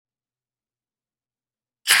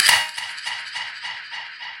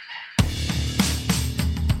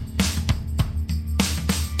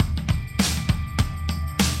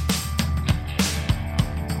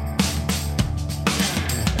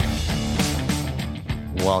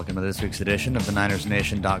Welcome to this week's edition of the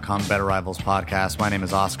NinersNation.com Better Rivals podcast. My name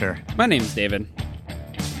is Oscar. My name is David.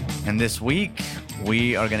 And this week,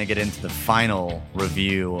 we are going to get into the final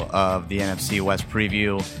review of the NFC West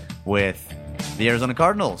preview with the Arizona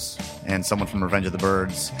Cardinals and someone from Revenge of the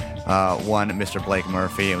Birds, one Mr. Blake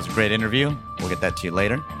Murphy. It was a great interview. We'll get that to you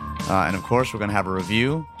later. And of course, we're going to have a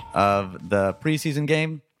review of the preseason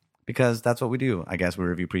game because that's what we do. I guess we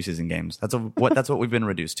review preseason games. That's what we've been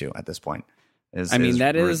reduced to at this point.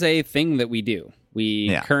 That is a thing that we do.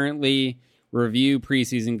 We currently review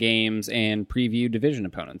preseason games and preview division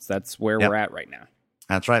opponents. That's where we're at right now.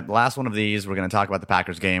 That's right. The last one of these, we're going to talk about the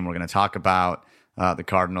Packers game. We're going to talk about the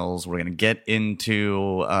Cardinals. We're going to get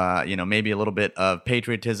into, maybe a little bit of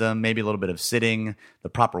patriotism, maybe a little bit of sitting, the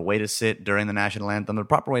proper way to sit during the national anthem, the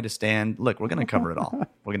proper way to stand. Look, we're going to cover it all.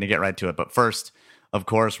 We're going to get right to it. But first, of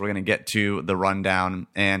course, we're going to get to the rundown.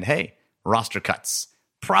 And hey, roster cuts.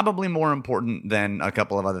 Probably more important than a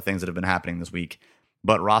couple of other things that have been happening this week.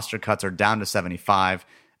 But roster cuts are down to 75,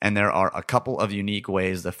 and there are a couple of unique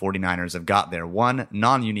ways the 49ers have got there. One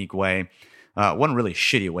non-unique way, one really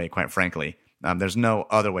shitty way, quite frankly. There's no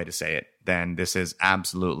other way to say it than this is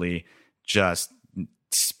absolutely just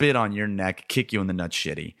spit on your neck, kick you in the nuts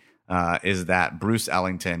shitty, is that Bruce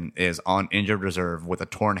Ellington is on injured reserve with a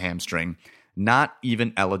torn hamstring, not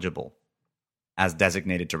even eligible as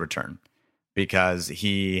designated to return. Because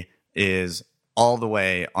he is all the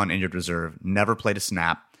way on injured reserve, never played a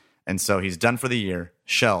snap, and so he's done for the year,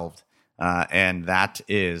 shelved, and that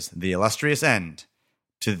is the illustrious end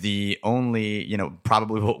to the only,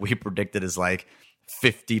 probably what we predicted is like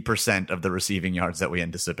 50% of the receiving yards that we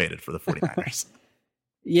anticipated for the 49ers.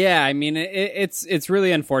 Yeah, I mean, it's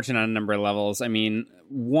really unfortunate on a number of levels. I mean,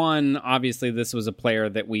 one, obviously this was a player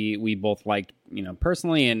that we both liked,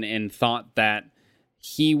 personally, and thought that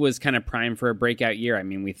he was kind of primed for a breakout year. I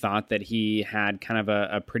mean, we thought that he had kind of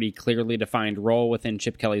a pretty clearly defined role within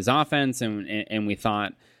Chip Kelly's offense, and we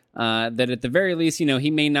thought that at the very least, he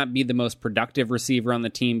may not be the most productive receiver on the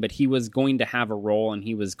team, but he was going to have a role, and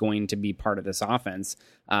he was going to be part of this offense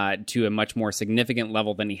to a much more significant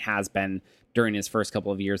level than he has been during his first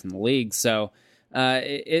couple of years in the league. So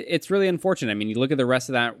it's really unfortunate. I mean, you look at the rest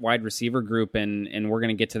of that wide receiver group, and we're going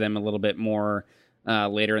to get to them a little bit more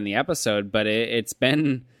later in the episode, but it's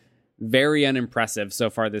been very unimpressive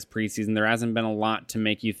so far this preseason. There hasn't been a lot to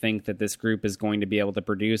make you think that this group is going to be able to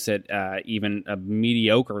produce at even a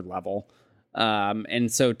mediocre level.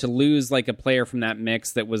 And so to lose like a player from that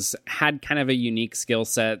mix that had kind of a unique skill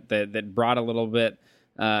set that brought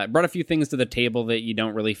a few things to the table that you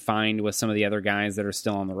don't really find with some of the other guys that are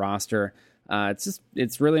still on the roster.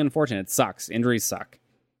 It's really unfortunate. It sucks. Injuries suck.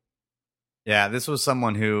 Yeah, this was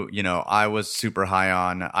someone who, I was super high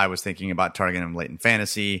on. I was thinking about targeting him late in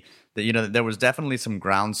fantasy. That, there was definitely some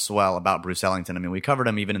groundswell about Bruce Ellington. I mean, we covered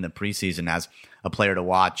him even in the preseason as a player to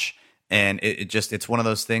watch. And it's one of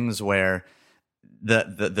those things where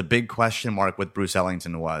the big question mark with Bruce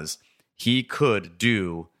Ellington was he could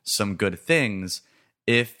do some good things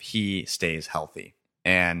if he stays healthy.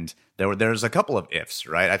 And there's a couple of ifs,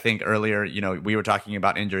 right? I think earlier, we were talking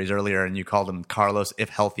about injuries earlier, and you called him Carlos if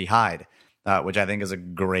healthy Hyde. Which I think is a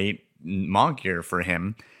great moniker for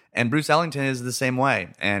him. And Bruce Ellington is the same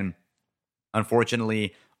way. And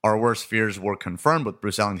unfortunately, our worst fears were confirmed with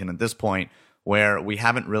Bruce Ellington at this point, where we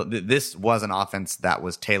haven't really... This was an offense that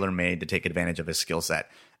was tailor-made to take advantage of his skill set.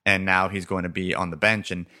 And now he's going to be on the bench.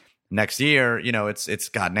 And next year,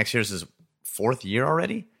 next year's his fourth year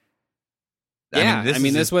already? Yeah,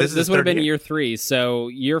 this would have been year 3. So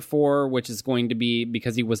year 4, which is going to be,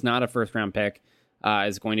 because he was not a first-round pick,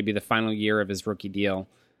 is going to be the final year of his rookie deal.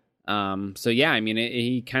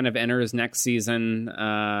 He kind of enters next season,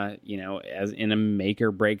 as in a make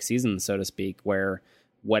or break season, so to speak, where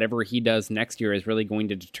whatever he does next year is really going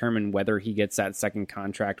to determine whether he gets that second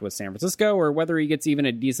contract with San Francisco or whether he gets even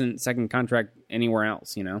a decent second contract anywhere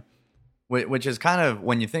else, Which is kind of,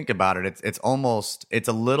 when you think about it, it's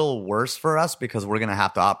a little worse for us because we're going to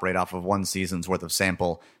have to operate off of one season's worth of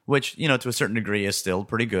sample, which, to a certain degree is still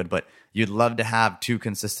pretty good, but you'd love to have 2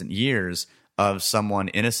 consistent years of someone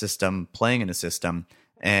in a system, playing in a system,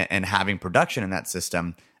 and having production in that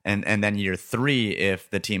system. And then year 3, if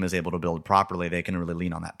the team is able to build properly, they can really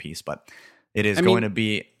lean on that piece. But it is going to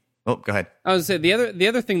be... Oh, go ahead. I was going to say, the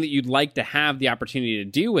other thing that you'd like to have the opportunity to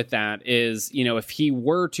do with that is, if he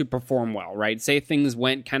were to perform well, right? Say things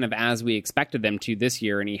went kind of as we expected them to this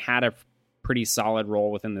year, and he had a pretty solid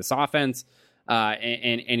role within this offense,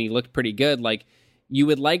 and he looked pretty good. Like, you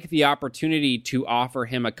would like the opportunity to offer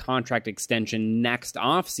him a contract extension next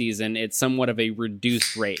offseason at somewhat of a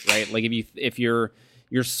reduced rate, right? Like, if you're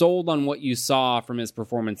sold on what you saw from his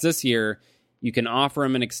performance this year, you can offer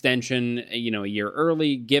him an extension, a year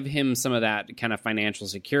early, give him some of that kind of financial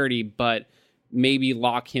security, but maybe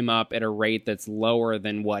lock him up at a rate that's lower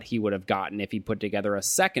than what he would have gotten if he put together a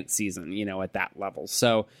second season, at that level.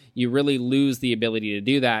 So you really lose the ability to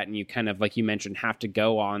do that. And you kind of, like you mentioned, have to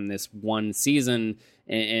go on this one season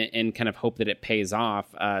and kind of hope that it pays off.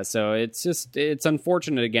 So it's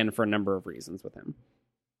unfortunate again for a number of reasons with him.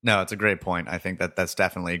 No, it's a great point. I think that's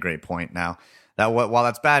definitely a great point. Now, while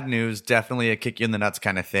that's bad news, definitely a kick you in the nuts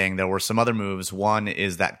kind of thing. There were some other moves. One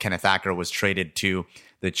is that Kenneth Acker was traded to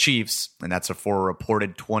the Chiefs, and that's for a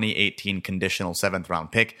reported 2018 conditional 7th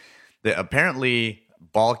round pick. Apparently,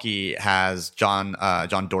 Balky has John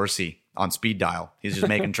Dorsey on speed dial. He's just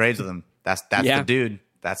making trades with him. That's the dude.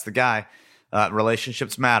 That's the guy.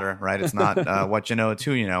 Relationships matter, right? It's not what you know, it's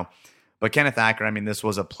who you know. But Kenneth Acker, this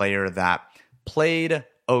was a player that played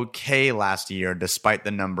okay last year despite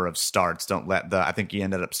the number of starts. I think he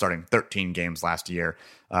ended up starting 13 games last year.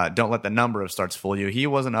 Don't let the number of starts fool you. He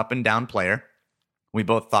was an up and down player. We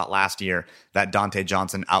both thought last year that Dante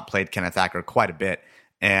Johnson outplayed Kenneth Acker quite a bit,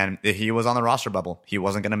 and he was on the roster bubble. He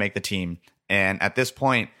wasn't going to make the team. And at this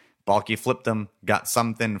point, Balky flipped him, got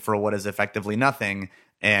something for what is effectively nothing.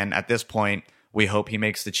 And at this point, we hope he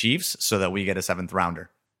makes the Chiefs so that we get a 7th rounder.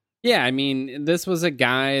 Yeah, this was a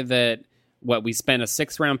guy that we spent a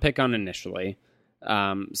 6th round pick on initially.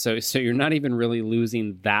 So you're not even really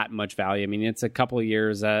losing that much value. It's a couple of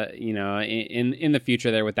years, in the future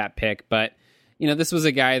there with that pick, but this was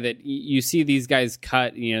a guy that you see these guys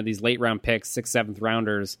cut, these late round picks, 6th, 7th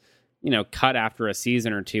rounders, cut after a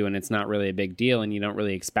season or two, and it's not really a big deal, and you don't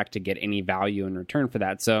really expect to get any value in return for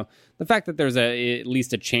that. So the fact that there's at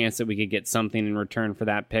least a chance that we could get something in return for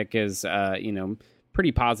that pick is,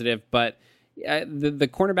 pretty positive. But the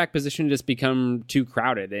cornerback position just become too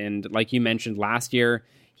crowded. And like you mentioned last year,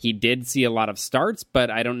 he did see a lot of starts, but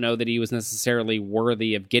I don't know that he was necessarily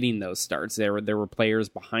worthy of getting those starts. There were players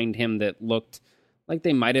behind him that looked like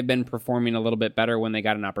they might have been performing a little bit better when they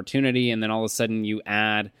got an opportunity, and then all of a sudden you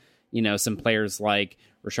add, some players like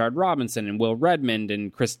Rashard Robinson and Will Redmond,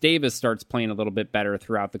 and Chris Davis starts playing a little bit better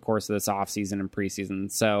throughout the course of this offseason and preseason.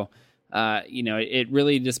 So, it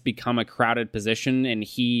really just become a crowded position, and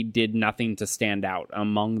he did nothing to stand out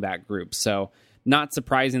among that group. So not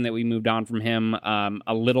surprising that we moved on from him.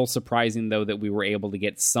 A little surprising, though, that we were able to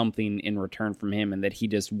get something in return from him and that he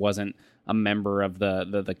just wasn't a member of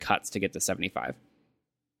the cuts to get to 75.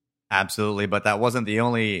 Absolutely, but that wasn't the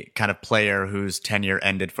only kind of player whose tenure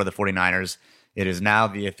ended for the 49ers. It is now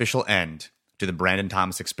the official end to the Brandon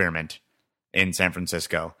Thomas experiment in San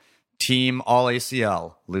Francisco. Team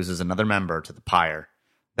All-ACL loses another member to the pyre.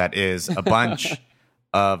 That is a bunch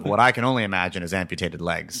of what I can only imagine is amputated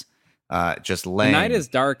legs. Just laying. The night is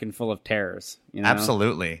dark and full of terrors.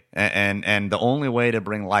 Absolutely, and the only way to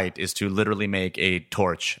bring light is to literally make a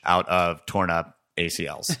torch out of torn up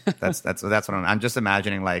ACLs. That's what I'm just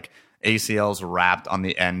imagining, like ACLs wrapped on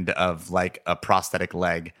the end of like a prosthetic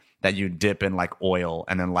leg that you dip in like oil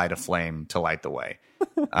and then light a flame to light the way.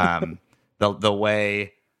 The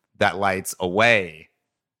way that lights away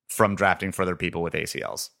from drafting further people with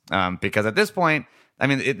ACLs. Because at this point,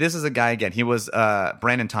 this is a guy, again, he was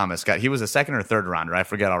Brandon Thomas. He was a 2nd or 3rd rounder. I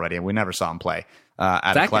forget already. We never saw him play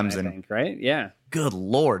out of Clemson. I think, right? Yeah. Good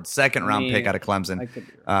Lord. 2nd round pick out of Clemson.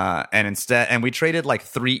 And we traded like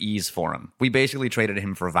 3 E's for him. We basically traded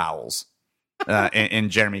him for vowels in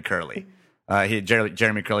Jeremy Curley.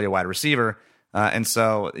 Jeremy Curley, a wide receiver. And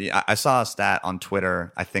so I saw a stat on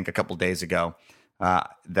Twitter, I think a couple days ago,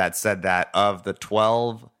 that said that of the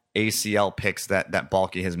 12 ACL picks that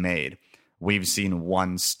Balky has made, we've seen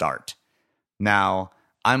 1 start. Now,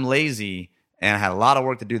 I'm lazy and I had a lot of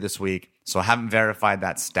work to do this week, so I haven't verified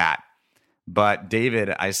that stat. But David,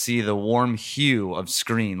 I see the warm hue of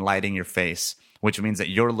screen lighting your face, which means that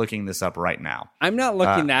you're looking this up right now. I'm not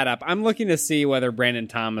looking that up. I'm looking to see whether Brandon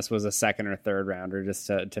Thomas was a 2nd or 3rd rounder, just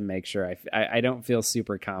to make sure. I don't feel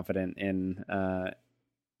super confident in.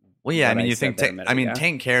 Well, yeah, you think Tank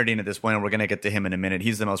Carradine at this point, and we're going to get to him in a minute.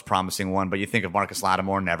 He's the most promising one, but you think of Marcus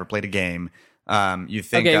Lattimore, never played a game. You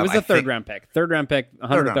think it was a 3rd round pick,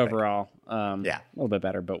 100th overall. Yeah, a little bit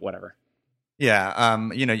better, but whatever.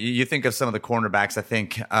 Yeah, you think of some of the cornerbacks. I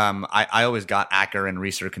think I always got Acker and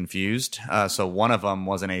Reeser confused. So one of them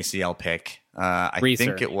was an ACL pick. I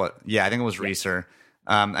think it was Reeser.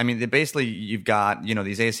 Basically you've got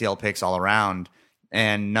these ACL picks all around,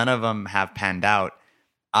 and none of them have panned out.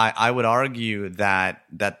 I would argue that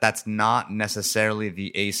that's not necessarily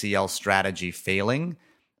the ACL strategy failing.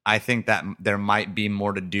 I think that there might be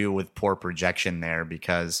more to do with poor projection there,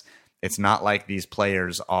 because it's not like these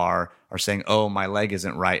players are saying, oh, my leg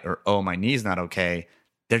isn't right, or oh, my knee's not okay.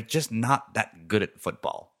 they're just not that good at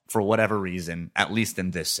football for whatever reason, at least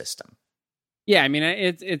in this system. Yeah, I mean,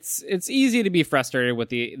 it's easy to be frustrated with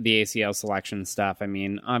the ACL selection stuff. I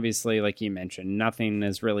mean, obviously, like you mentioned, nothing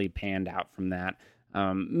has really panned out from that.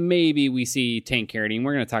 Maybe we see Tank Carradine.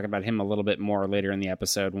 We're going to talk about him a little bit more later in the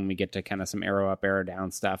episode when we get to kind of some arrow up, arrow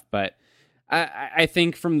down stuff. But I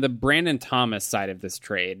think from the Brandon Thomas side of this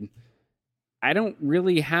trade, I don't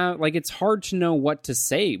really have, like, it's hard to know what to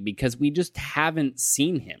say because we just haven't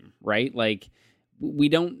seen him, right? Like, we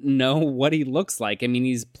don't know what he looks like. I mean,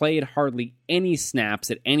 he's played hardly any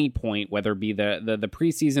snaps at any point, whether it be the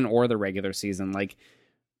preseason or the regular season. Like,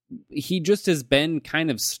 he just has been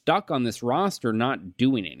kind of stuck on this roster, not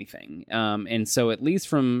doing anything. And so at least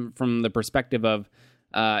from the perspective of,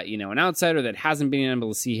 an outsider that hasn't been able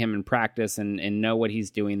to see him in practice and know what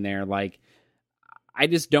he's doing there, like, I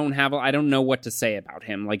just don't know what to say about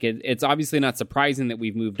him. Like, it's obviously not surprising that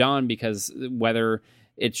we've moved on because whether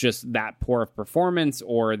it's just that poor of performance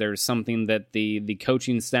or there's something that the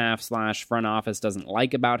coaching staff / front office doesn't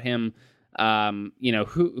like about him,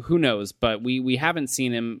 who knows? But we haven't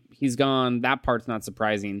seen him. He's gone. That part's not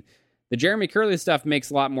surprising. The Jeremy Curley stuff makes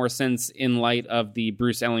a lot more sense in light of the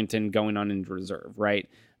Bruce Ellington going on injured reserve, right?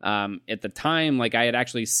 At the time, like, I had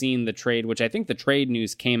actually seen the trade, which I think the trade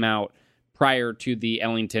news came out prior to the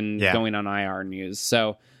Ellington going on IR news.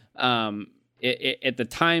 So at the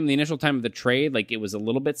time, the initial time of the trade, like, it was a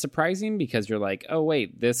little bit surprising because you're like, oh,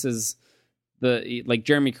 wait, this is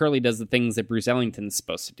Jeremy Curley does the things that Bruce Ellington's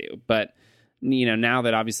supposed to do. But, now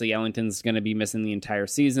that obviously Ellington's going to be missing the entire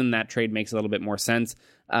season, that trade makes a little bit more sense.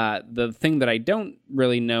 The thing that I don't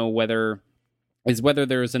really know whether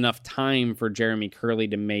there's enough time for Jeremy Curley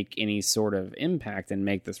to make any sort of impact and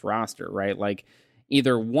make this roster, right? Like,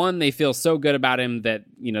 either one, they feel so good about him that,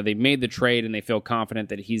 they made the trade and they feel confident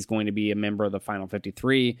that he's going to be a member of the final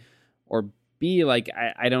 53, or B, like,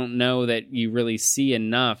 I don't know that you really see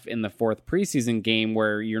enough in the fourth preseason game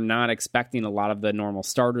where you're not expecting a lot of the normal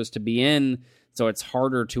starters to be in, so it's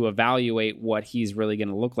harder to evaluate what he's really going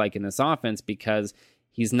to look like in this offense because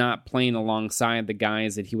he's not playing alongside the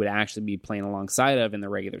guys that he would actually be playing alongside of in the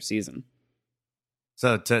regular season.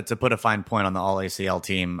 So to put a fine point on the All-ACL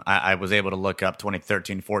team, I was able to look up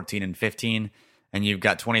 2013, 14, and 15, and you've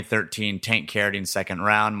got 2013 Tank Carradine second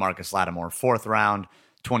round, Marcus Lattimore fourth round,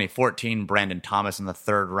 2014 Brandon Thomas in the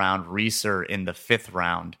third round, Reeser in the fifth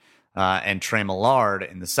round, and Trey Millard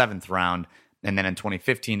in the seventh round, and then in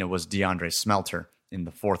 2015 it was DeAndre Smelter in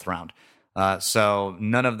the fourth round. So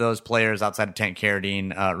none of those players outside of Tank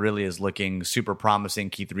Carradine really is looking super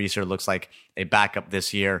promising. Keith Reeser looks like a backup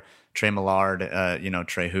this year. Trey Millard,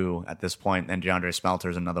 Trey Who at this point, and DeAndre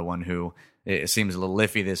Smelter is another one who it seems a little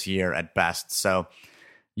iffy this year at best. So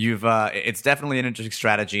it's definitely an interesting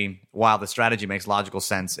strategy. While the strategy makes logical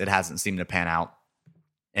sense, it hasn't seemed to pan out.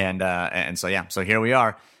 And so here we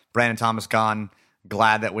are. Brandon Thomas gone.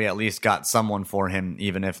 Glad that we at least got someone for him,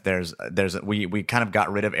 even if we kind of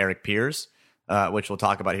got rid of Eric Pierce, which we'll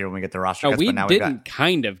talk about here when we get the roster. We didn't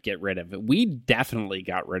kind of get rid of it. We definitely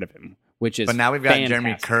got rid of him, which is. But now we've got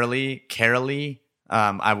fantastic. Jeremy Carolee.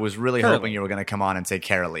 I was really hoping you were going to come on and say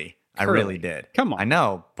Carolee. I really did. Come on. I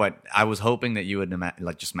know, but I was hoping that you would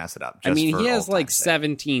just mess it up. I mean, he has like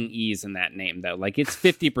 17 E's in that name, though. Like, it's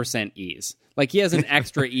 50% E's. Like, he has an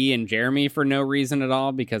extra E in Jeremy for no reason at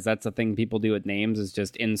all, because that's the thing people do with names is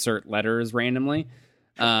just insert letters randomly.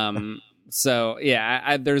 So,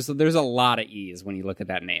 yeah, there's a lot of E's when you look at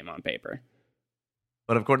that name on paper.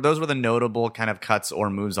 But, of course, those were the notable kind of cuts or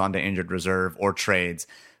moves onto injured reserve or trades.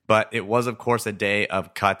 But it was, of course, a day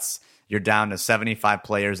of cuts. You're down to 75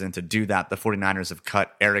 players, and to do that, the 49ers have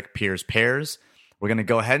cut Eric Pierce-Pairs. We're going to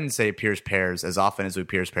go ahead and say Pierce-Pairs as often as we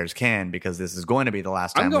Pierce-Pairs can, because this is going to be the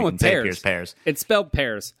last time we can say Pierce-Pairs. It's spelled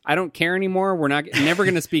Pairs. I don't care anymore. We're never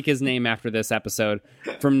going to speak his name after this episode.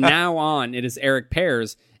 From now on, it is Eric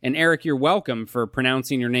Pairs. And Eric, you're welcome for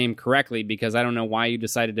pronouncing your name correctly, because I don't know why you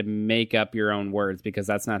decided to make up your own words, because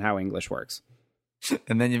that's not how English works.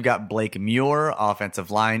 And then you've got Blake Muir,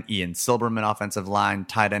 offensive line, Ian Silberman, offensive line,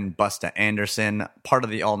 tight end Busta Anderson, part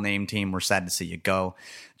of the all-name team. We're sad to see you go.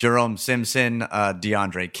 Jerome Simpson,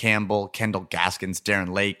 DeAndre Campbell, Kendall Gaskins,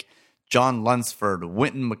 Darren Lake, John Lunsford,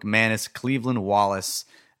 Wynton McManus, Cleveland Wallace,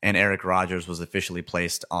 and Eric Rogers was officially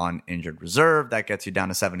placed on injured reserve. That gets you down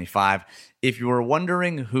to 75. If you were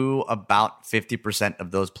wondering who about 50%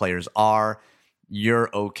 of those players are,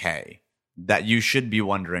 you're okay. That you should be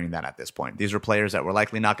wondering that at this point. These are players that were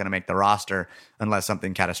likely not going to make the roster unless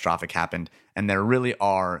something catastrophic happened, and there really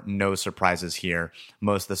are no surprises here.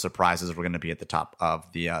 Most of the surprises were going to be at the top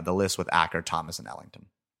of the list with Acker, Thomas, and Ellington.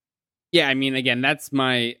 Yeah, I mean, again, that's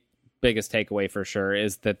my biggest takeaway for sure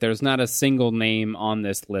is that there's not a single name on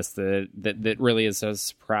this list that really is a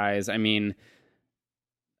surprise. I mean,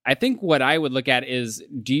 I think what I would look at is,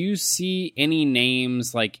 do you see any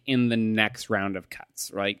names like in the next round of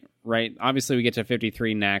cuts? Right? Obviously, we get to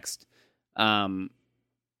 53 next.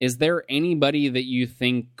 Is there anybody that you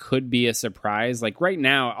think could be a surprise? Like right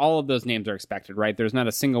now, all of those names are expected, right? There's not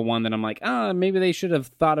a single one that I'm like, maybe they should have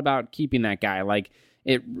thought about keeping that guy. Like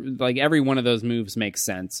every one of those moves makes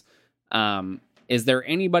sense. Is there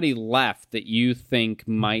anybody left that you think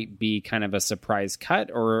might be kind of a surprise cut,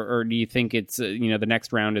 or do you think it's the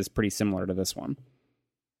next round is pretty similar to this one?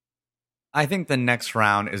 I think the next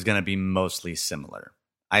round is going to be mostly similar.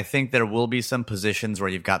 I think there will be some positions where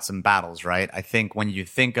you've got some battles, right? I think when you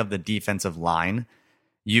think of the defensive line,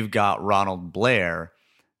 you've got Ronald Blair.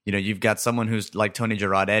 You've got someone who's like Tony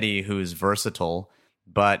Girardetti, who's versatile,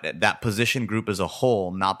 but that position group as a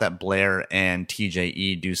whole, not that Blair and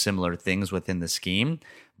TJE do similar things within the scheme,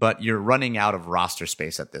 but you're running out of roster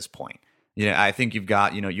space at this point. I think you've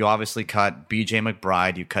got, you obviously cut BJ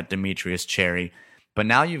McBride, you cut Demetrius Cherry, but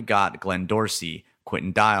now you've got Glenn Dorsey,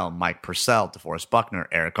 Quentin Dial, Mike Purcell, DeForest Buckner,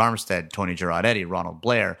 Eric Armstead, Tony Girardetti, Ronald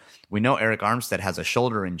Blair. We know Eric Armstead has a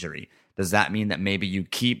shoulder injury. Does that mean that maybe you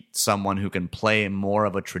keep someone who can play more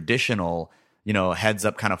of a traditional, heads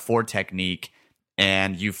up kind of four technique,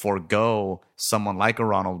 and you forego someone like a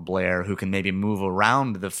Ronald Blair who can maybe move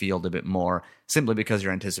around the field a bit more simply because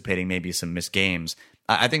you're anticipating maybe some missed games?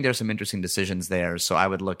 I think there's some interesting decisions there. So I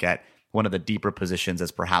would look at one of the deeper positions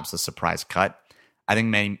as perhaps a surprise cut. I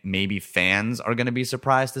think maybe fans are going to be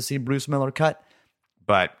surprised to see Bruce Miller cut,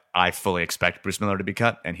 but I fully expect Bruce Miller to be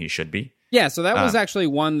cut, and he should be. Yeah, so that was actually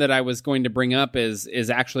one that I was going to bring up is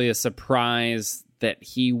actually a surprise that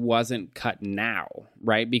he wasn't cut now,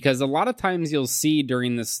 right? Because a lot of times you'll see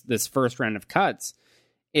during this first round of cuts,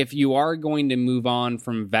 if you are going to move on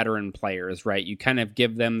from veteran players, right, you kind of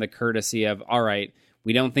give them the courtesy of, all right,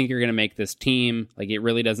 we don't think you're going to make this team. Like, it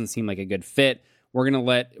really doesn't seem like a good fit. We're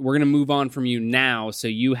going to move on from you now so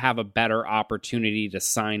you have a better opportunity to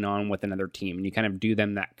sign on with another team. And you kind of do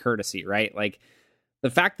them that courtesy, right? Like, the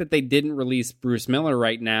fact that they didn't release Bruce Miller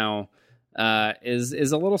right now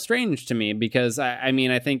is a little strange to me, because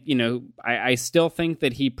I think, I still think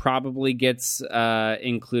that he probably gets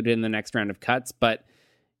included in the next round of cuts, but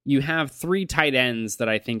you have three tight ends that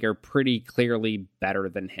I think are pretty clearly better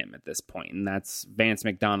than him at this point, and that's Vance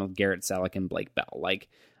McDonald, Garrett Selleck, and Blake Bell. Like,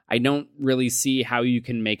 I don't really see how you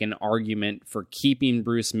can make an argument for keeping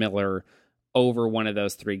Bruce Miller over one of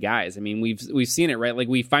those three guys. I mean, we've seen it, right? Like,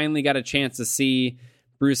 we finally got a chance to see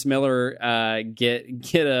Bruce Miller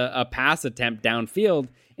get a pass attempt downfield,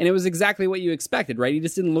 and it was exactly what you expected, right? He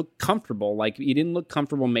just didn't look comfortable. Like, he didn't look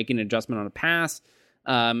comfortable making an adjustment on a pass,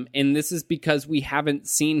 and this is because we haven't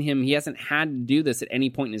seen him. He hasn't had to do this at any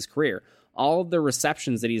point in his career. All of the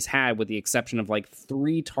receptions that he's had, with the exception of like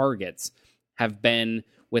 3 targets, have been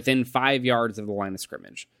within 5 yards of the line of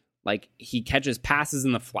scrimmage. Like, he catches passes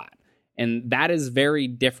in the flat, and that is very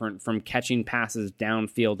different from catching passes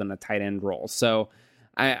downfield in a tight end role. So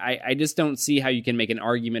I just don't see how you can make an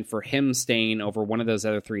argument for him staying over one of those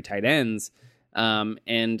other 3 tight ends. And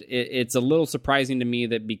it's a little surprising to me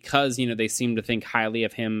that because, they seem to think highly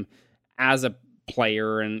of him as a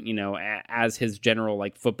player and, as his general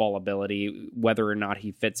like football ability, whether or not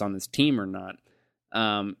he fits on this team or not.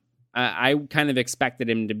 I kind of expected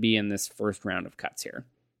him to be in this first round of cuts here.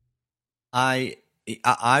 I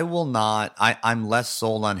will not. I'm less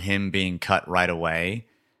sold on him being cut right away,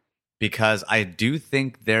 because I do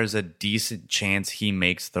think there's a decent chance he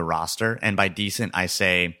makes the roster. And by decent, I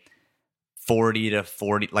say 40 to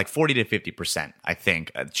 50%, I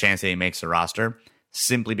think, a chance that he makes the roster,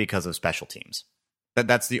 simply because of special teams.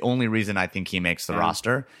 That's the only reason I think he makes the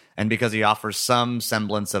roster, and because he offers some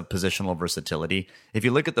semblance of positional versatility. If you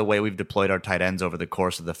look at the way we've deployed our tight ends over the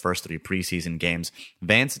course of the first 3 preseason games,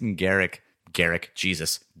 Vance and Garrett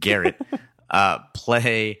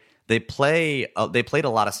They played a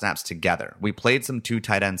lot of snaps together. We played some 2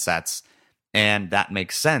 tight end sets, and that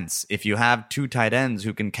makes sense. If you have 2 tight ends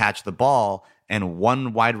who can catch the ball and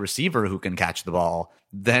 1 wide receiver who can catch the ball,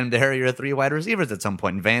 then there are your 3 wide receivers at some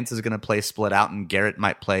point. Vance is going to play split out, and Garrett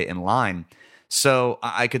might play in line. So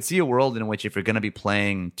I could see a world in which if you're going to be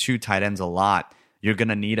playing 2 tight ends a lot, you're going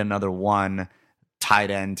to need another 1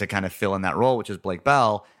 tight end to kind of fill in that role, which is Blake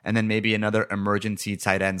Bell, and then maybe another emergency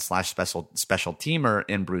tight end / special teamer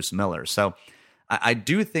in Bruce Miller. So I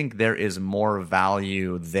do think there is more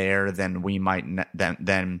value there than we might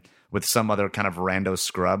than with some other kind of rando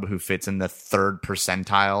scrub who fits in the 3rd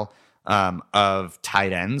percentile of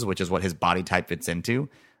tight ends, which is what his body type fits into.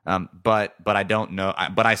 But I don't know.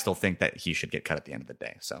 But I still think that he should get cut at the end of the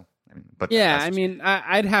day. So,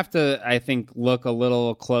 I'd have to, I think, look a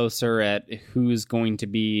little closer at who's going to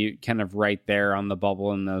be kind of right there on the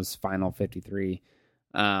bubble in those final 53,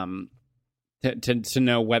 to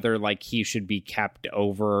know whether like he should be kept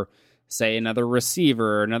over, say, another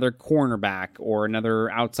receiver, another cornerback, or another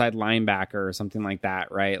outside linebacker or something like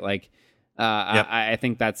that, right? Like, I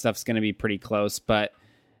think that stuff's going to be pretty close. But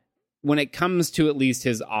when it comes to at least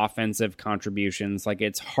his offensive contributions, like,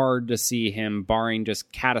 it's hard to see him, barring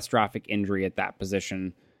just catastrophic injury at that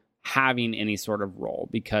position, having any sort of role.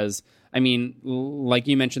 Because, I mean, like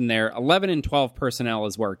you mentioned there, 11 and 12 personnel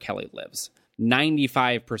is where Kelly lives.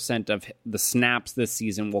 95% of the snaps this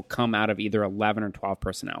season will come out of either 11 or 12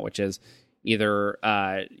 personnel, which is either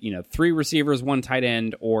 3 receivers, 1 tight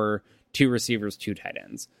end, or 2 receivers, 2 tight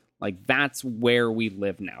ends. Like, that's where we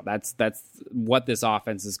live now. That's what this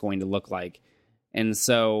offense is going to look like. And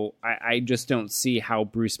so I just don't see how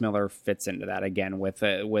Bruce Miller fits into that again with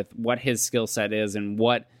what his skill set is and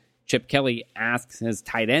what Chip Kelly asks his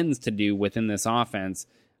tight ends to do within this offense.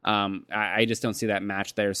 I just don't see that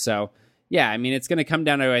match there. So, yeah, I mean, it's going to come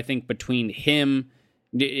down to, I think, between him.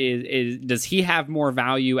 Does he have more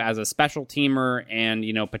value as a special teamer and,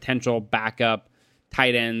 potential backup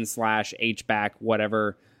tight end / H-back,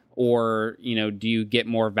 whatever? Or, do you get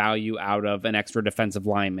more value out of an extra defensive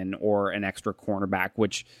lineman or an extra cornerback,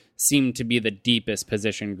 which seem to be the deepest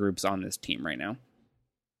position groups on this team right now?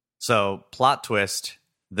 So, plot twist,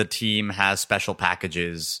 the team has special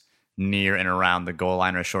packages near and around the goal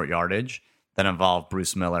line or short yardage that involve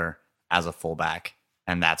Bruce Miller as a fullback,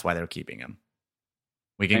 and that's why they're keeping him.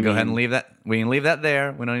 We can go ahead and leave that. We can leave that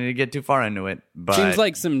there. We don't need to get too far into it. But seems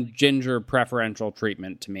like some ginger preferential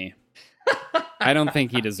treatment to me. I don't think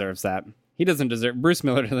he deserves that. Bruce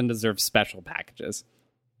Miller doesn't deserve special packages.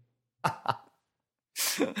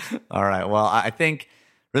 All right. Well, I think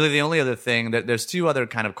really the only other thing, there's 2 other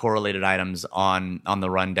kind of correlated items on the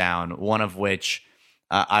rundown, one of which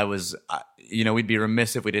we'd be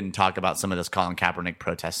remiss if we didn't talk about some of this Colin Kaepernick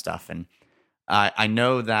protest stuff. And I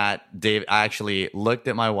know that Dave, I actually looked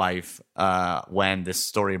at my wife when this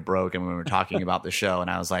story broke and when we were talking about the show, and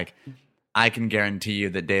I was like, I can guarantee you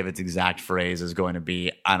that David's exact phrase is going to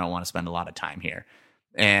be, I don't want to spend a lot of time here.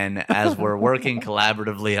 And as we're working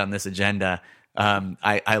collaboratively on this agenda,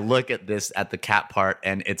 I look at the cap part,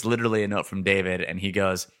 and it's literally a note from David, and he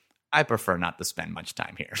goes, I prefer not to spend much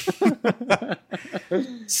time here.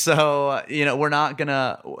 So, we're not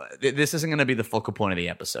this isn't going to be the focal point of the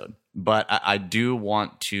episode, but I do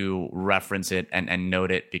want to reference it and note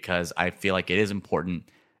it because I feel like it is important.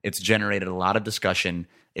 It's generated a lot of discussion.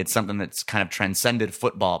 It's something that's kind of transcended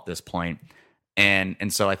football at this point.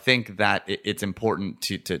 And so I think that it's important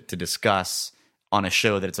to discuss on a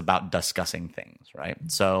show that it's about discussing things, right?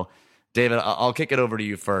 So, David, I'll kick it over to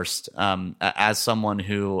you first. As someone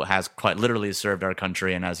who has quite literally served our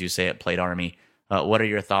country and, as you say, it played Army, what are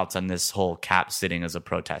your thoughts on this whole cap sitting as a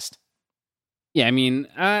protest? Yeah, I mean,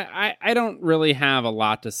 I don't really have a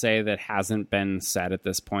lot to say that hasn't been said at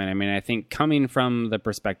this point. I mean, I think coming from the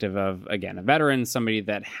perspective of, again, a veteran, somebody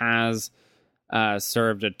that has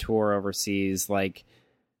served a tour overseas, like,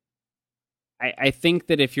 I think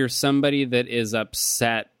that if you're somebody that is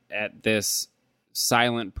upset at this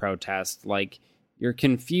silent protest, like, you're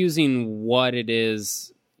confusing what it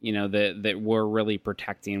is, that we're really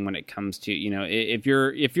protecting when it comes to, if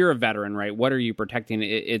you're a veteran, right, what are you protecting?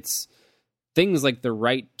 It's things like the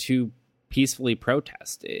right to peacefully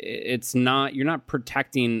protest. It's not, you're not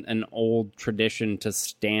protecting an old tradition to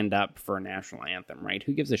stand up for a national anthem, right?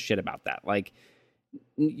 Who gives a shit about that? Like,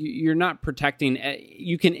 you're not protecting,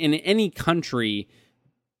 you can, in any country,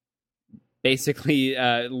 basically,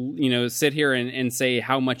 sit here and say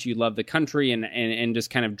how much you love the country and just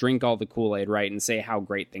kind of drink all the Kool-Aid, right? And say how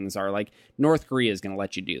great things are. Like, North Korea is going to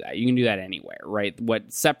let you do that. You can do that anywhere, right?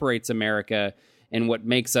 What separates America and what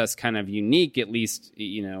makes us kind of unique, at least,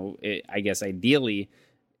 I guess ideally,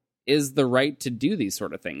 is the right to do these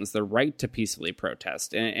sort of things, the right to peacefully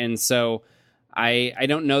protest. And so I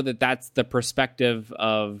don't know that that's the perspective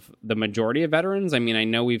of the majority of veterans. I mean, I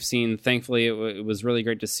know we've seen, thankfully, it was really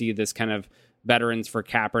great to see this kind of Veterans for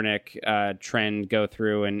Kaepernick trend go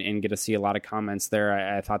through and get to see a lot of comments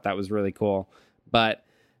there. I thought that was really cool. But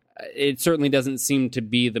it certainly doesn't seem to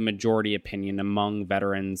be the majority opinion among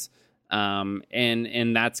veterans.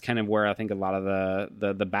 And that's kind of where I think a lot of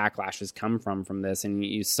the backlash has come from this. And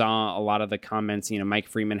you saw a lot of the comments, Mike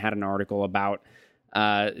Freeman had an article about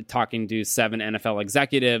talking to 7 NFL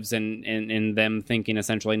executives and them thinking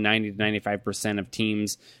essentially 90 to 95% of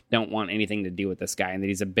teams don't want anything to do with this guy and that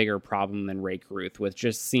he's a bigger problem than Ray Caruth, which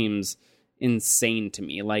just seems insane to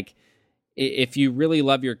me. Like, if you really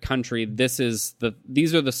love your country, these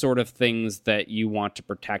are the sort of things that you want to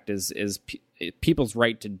protect is people's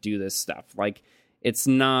right to do this stuff. Like, it's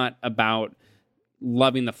not about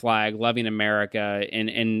loving the flag, loving America,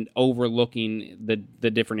 and overlooking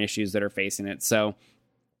the different issues that are facing it. So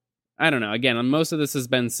I don't know. Again, most of this has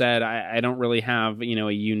been said. I don't really have, a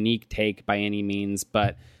unique take by any means,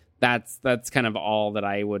 but that's kind of all that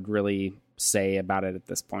I would really say about it at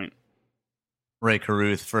this point. Ray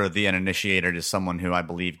Caruth, for the uninitiated, is someone who I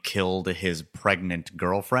believe killed his pregnant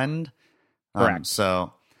girlfriend. Correct.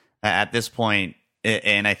 So at this point,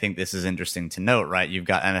 and I think this is interesting to note, right? You've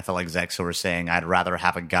got NFL execs who are saying, I'd rather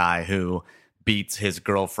have a guy who beats his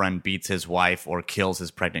girlfriend, beats his wife, or kills his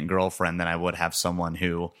pregnant girlfriend than I would have someone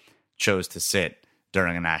who chose to sit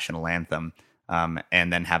during a national anthem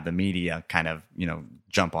and then have the media kind of,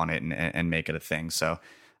 jump on it and make it a thing. So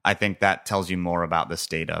I think that tells you more about the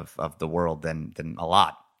state of the world than a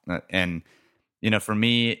lot. And, for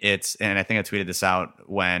me, and I think I tweeted this out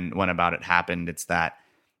when about it happened, it's that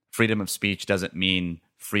freedom of speech doesn't mean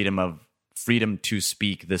freedom to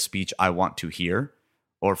speak the speech I want to hear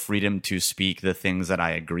or freedom to speak the things that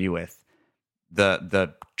I agree with.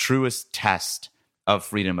 The truest test of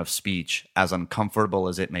freedom of speech, as uncomfortable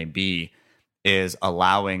as it may be, is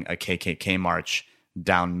allowing a KKK march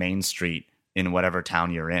down Main Street in whatever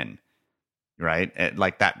town you're in, right?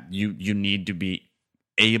 Like that, you need to be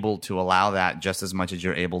able to allow that just as much as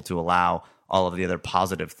you're able to allow all of the other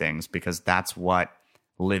positive things, because that's what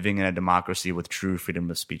living in a democracy with true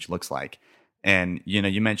freedom of speech looks like. And,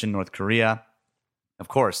 you mentioned North Korea. Of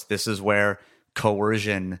course, this is where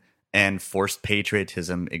coercion and forced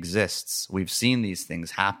patriotism exists. We've seen these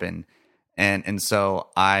things happen. And so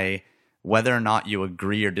whether or not you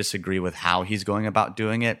agree or disagree with how he's going about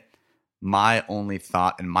doing it, my only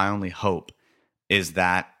thought and my only hope is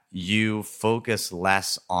that you focus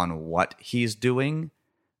less on what he's doing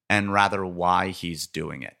and rather why he's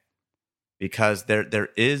doing it. Because there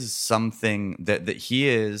is something that he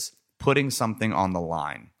is putting something on the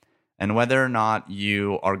line. And whether or not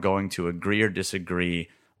you are going to agree or disagree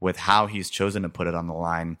with how he's chosen to put it on the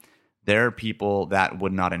line, there are people that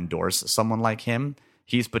would not endorse someone like him.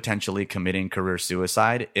 He's potentially committing career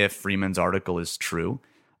suicide if Freeman's article is true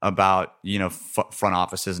about, front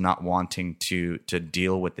offices not wanting to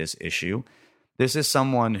deal with this issue. This is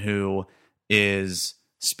someone who is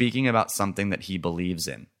speaking about something that he believes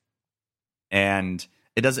in. And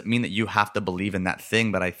it doesn't mean that you have to believe in that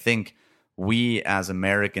thing, but I think we as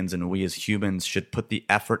Americans and we as humans should put the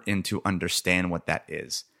effort in to understand what that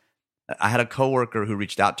is. I had a coworker who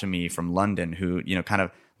reached out to me from London who, kind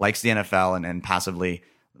of likes the NFL and passively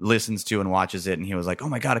listens to and watches it. And he was like, oh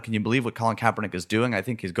my God, can you believe what Colin Kaepernick is doing? I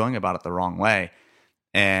think he's going about it the wrong way.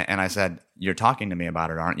 And I said, you're talking to me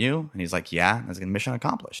about it, aren't you? And he's like, yeah. And I was like, mission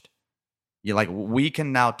accomplished. We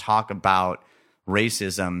can now talk about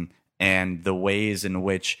racism and the ways in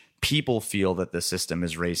which people feel that the system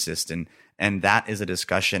is racist. And that is a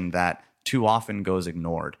discussion that too often goes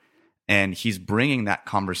ignored. And he's bringing that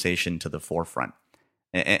conversation to the forefront.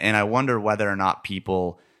 And I wonder whether or not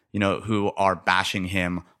people, who are bashing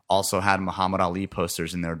him also had Muhammad Ali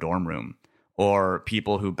posters in their dorm room. Or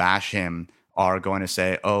people who bash him are going to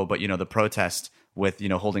say, oh, but, the protest with,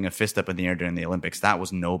 holding a fist up in the air during the Olympics, that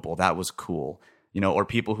was noble, that was cool. Or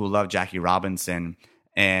people who love Jackie Robinson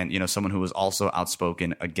and, someone who was also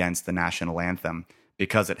outspoken against the national anthem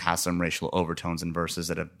because it has some racial overtones and verses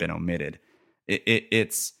that have been omitted.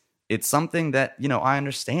 It's something that, I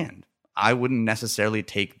understand. I wouldn't necessarily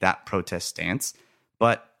take that protest stance,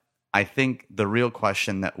 but I think the real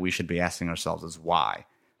question that we should be asking ourselves is why?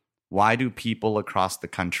 Why do people across the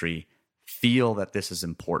country feel that this is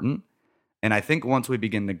important? And I think once we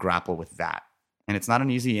begin to grapple with that, and it's not an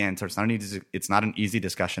easy answer, it's not an easy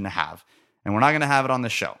discussion to have, and we're not going to have it on the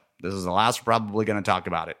show. This is the last we're probably going to talk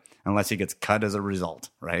about it, unless he gets cut as a result,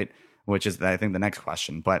 right? Which is, I think, the next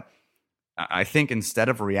question. But I think instead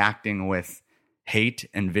of reacting with hate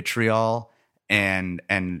and vitriol and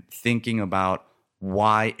thinking about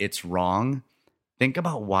why it's wrong, think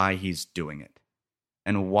about why he's doing it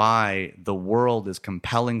and why the world is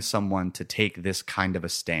compelling someone to take this kind of a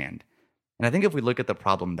stand. And I think if we look at the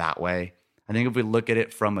problem that way, I think if we look at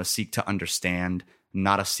it from a seek to understand,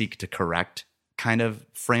 not a seek to correct kind of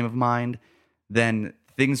frame of mind, then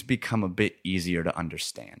things become a bit easier to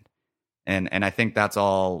understand. And I think that's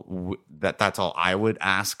all I would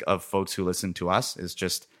ask of folks who listen to us is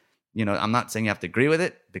just, I'm not saying you have to agree with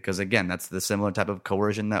it, because again, that's the similar type of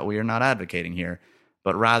coercion that we are not advocating here,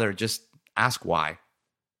 but rather just ask why.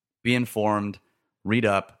 Be informed, read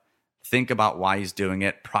up, think about why he's doing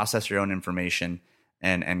it, process your own information,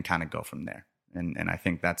 and kind of go from there. And I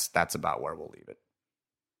think that's about where we'll leave it.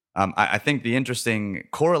 I think the interesting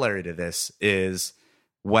corollary to this is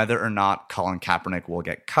whether or not Colin Kaepernick will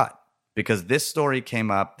get cut, because this story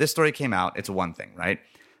came out. It's one thing, right?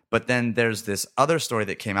 But then there's this other story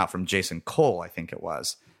that came out from Jason Cole, I think it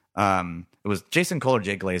was. It was Jason Cole or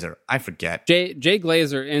Jay Glazer, I forget. Jay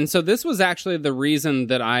Glazer. And so this was actually the reason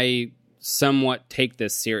that I somewhat take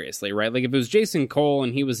this seriously, right? Like if it was Jason Cole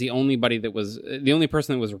and he was the only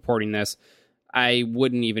person that was reporting this, I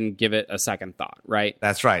wouldn't even give it a second thought, right?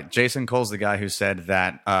 That's right. Jason Cole's the guy who said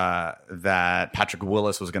that that Patrick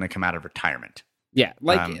Willis was going to come out of retirement. Yeah,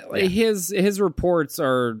 his reports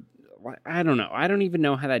are, I don't know. I don't even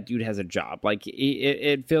know how that dude has a job. Like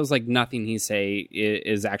it feels like nothing he say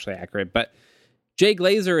is actually accurate. But Jay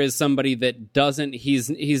Glazer is somebody that doesn't.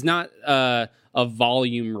 He's not a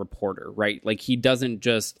volume reporter, right? Like he doesn't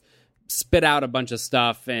just spit out a bunch of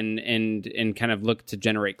stuff and kind of look to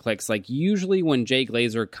generate clicks. Like usually when Jay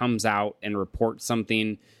Glazer comes out and reports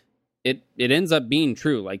something, it ends up being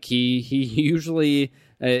true. Like he usually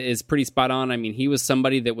is pretty spot on. I mean, he was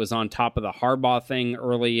somebody that was on top of the Harbaugh thing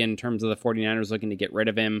early in terms of the 49ers looking to get rid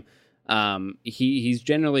of him. He's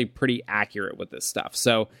generally pretty accurate with this stuff.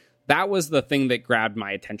 So that was the thing that grabbed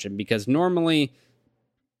my attention, because normally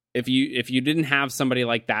if you didn't have somebody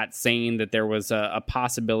like that saying that there was a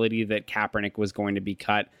possibility that Kaepernick was going to be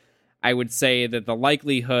cut, I would say that the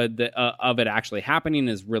likelihood of it actually happening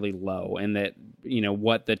is really low, and that,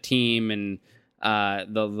 what the team and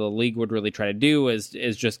the league would really try to do is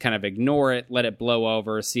just kind of ignore it, let it blow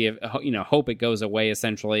over, see if, hope it goes away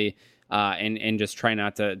essentially, and just try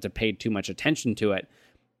not to pay too much attention to it.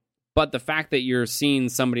 But the fact that you're seeing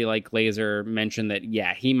somebody like Glazer mention that,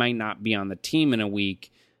 yeah, he might not be on the team in a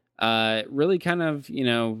week, really kind of,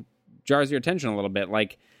 jars your attention a little bit.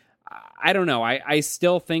 Like, I don't know. I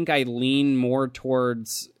still think I lean more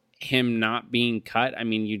towards him not being cut. I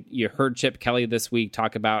mean, you heard Chip Kelly this week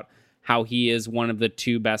talk about how he is one of the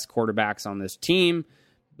two best quarterbacks on this team,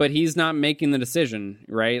 but he's not making the decision,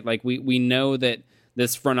 right? Like we know that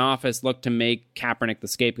this front office looked to make Kaepernick the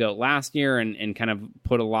scapegoat last year and kind of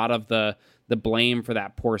put a lot of the blame for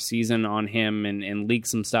that poor season on him and leak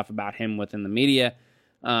some stuff about him within the media,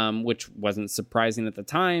 which wasn't surprising at the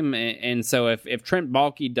time. And so if Trent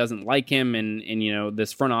Baalke doesn't like him and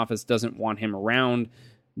this front office doesn't want him around,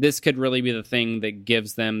 this could really be the thing that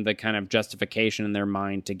gives them the kind of justification in their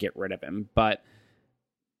mind to get rid of him. But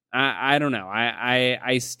I don't know.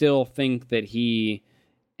 I still think that he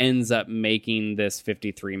ends up making this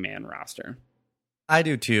 53-man roster. I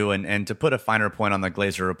do too. And to put a finer point on the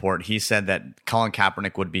Glazer report, he said that Colin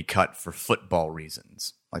Kaepernick would be cut for football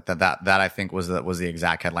reasons. Like that I think was the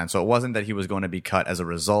exact headline. So it wasn't that he was going to be cut as a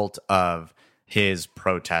result of his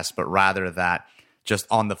protest, but rather that just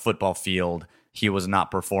on the football field, he was not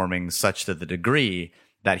performing such to the degree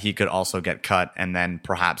that he could also get cut. And then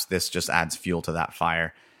perhaps this just adds fuel to that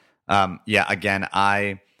fire. Again,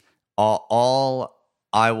 all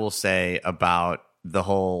I will say about the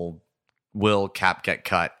whole will Cap get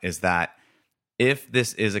cut is that if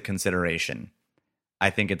this is a consideration, I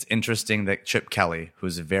think it's interesting that Chip Kelly,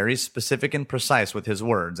 who's very specific and precise with his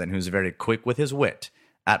words and who's very quick with his wit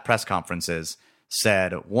at press conferences,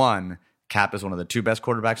 said, one, Cap is one of the two best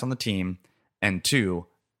quarterbacks on the team, and two,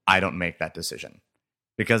 I don't make that decision.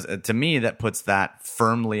 Because to me, that puts that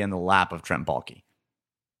firmly in the lap of Trent Baalke.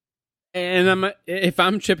 And if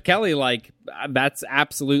I'm Chip Kelly, like, that's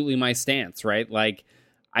absolutely my stance, right? Like,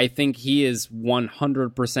 I think he is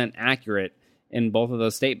 100% accurate in both of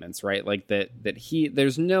those statements, right? Like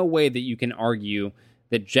there's no way that you can argue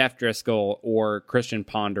that Jeff Driscoll or Christian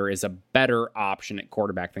Ponder is a better option at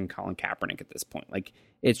quarterback than Colin Kaepernick at this point. Like,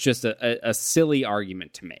 it's just a silly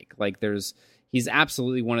argument to make. Like, he's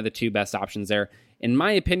absolutely one of the two best options there. In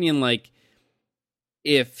my opinion, like,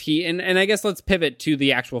 if he, and I guess let's pivot to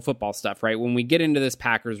the actual football stuff, right? When we get into this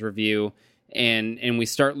Packers review and we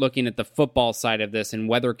start looking at the football side of this and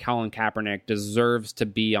whether Colin Kaepernick deserves to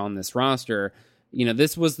be on this roster,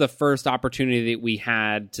 this was the first opportunity that we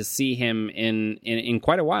had to see him in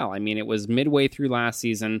quite a while. I mean, it was midway through last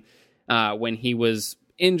season when he was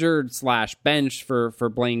injured / benched for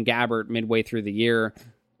Blaine Gabbert midway through the year.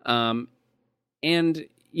 Again,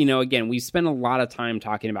 we spent a lot of time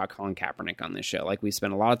talking about Colin Kaepernick on this show. Like, we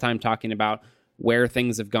spent a lot of time talking about where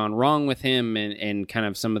things have gone wrong with him and kind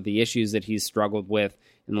of some of the issues that he's struggled with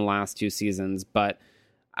in the last two seasons. But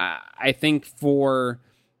I think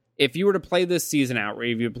if you were to play this season out, or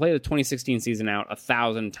if you play the 2016 season out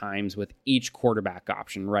 1,000 times with each quarterback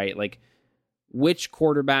option, right? Like, which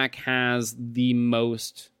quarterback has the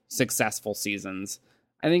most successful seasons?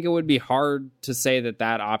 I think it would be hard to say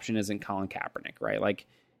that option isn't Colin Kaepernick, right? Like,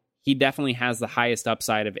 he definitely has the highest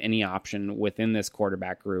upside of any option within this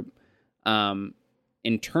quarterback group.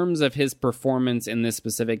 In terms of his performance in this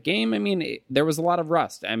specific game, I mean, there was a lot of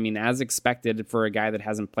rust. I mean, as expected for a guy that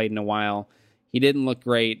hasn't played in a while, he didn't look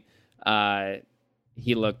great.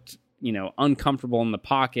 He looked, uncomfortable in the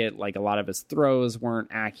pocket. Like, a lot of his throws weren't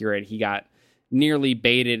accurate. He got nearly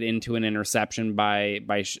baited into an interception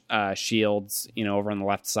by Shields, over on the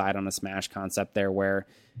left side on a smash concept there, where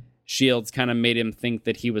Shields kind of made him think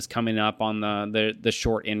that he was coming up on the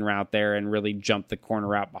short in route there and really jumped the corner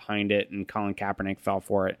route behind it, and Colin Kaepernick fell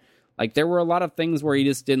for it. Like, there were a lot of things where he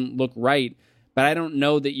just didn't look right, but I don't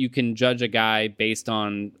know that you can judge a guy based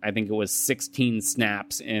on, I think it was 16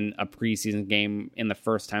 snaps in a preseason game in the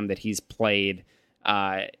first time that he's played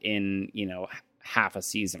in, half a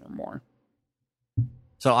season or more.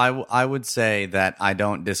 So I would say that I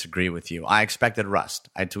don't disagree with you. I expected rust.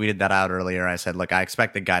 I tweeted that out earlier. I said, look, I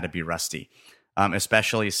expect the guy to be rusty,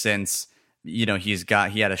 especially since, he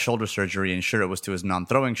had a shoulder surgery, and sure, it was to his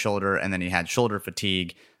non-throwing shoulder, and then he had shoulder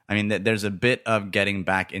fatigue. I mean, there's a bit of getting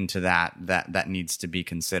back into that needs to be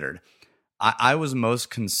considered. I was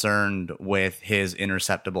most concerned with his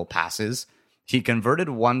interceptable passes. He converted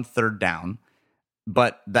 1 third down,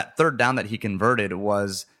 but that third down that he converted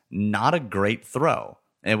was not a great throw.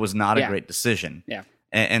 It was not a great decision. Yeah.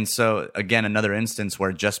 And so, again, another instance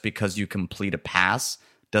where just because you complete a pass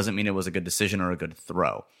doesn't mean it was a good decision or a good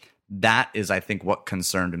throw. That is, I think, what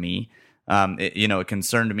concerned me. It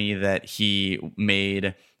concerned me that he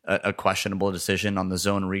made a questionable decision on the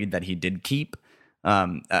zone read that he did keep.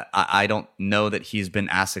 I don't know that he's been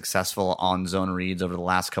as successful on zone reads over the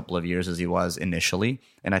last couple of years as he was initially.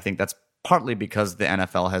 And I think that's partly because the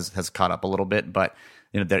NFL has caught up a little bit, but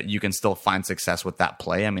you can still find success with that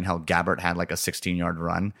play. I mean, how Gabbert had like a 16-yard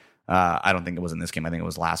run. I don't think it was in this game. I think it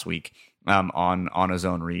was last week on a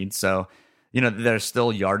zone read. So, there's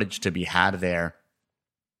still yardage to be had there.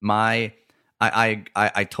 I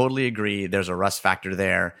totally agree. There's a rust factor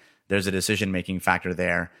there. There's a decision-making factor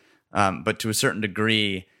there. But to a certain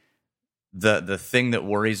degree, the thing that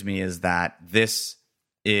worries me is that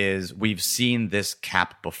we've seen this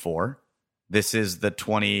cap before. This is the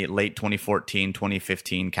late 2014,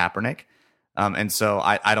 2015 Kaepernick. And so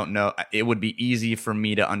I don't know. It would be easy for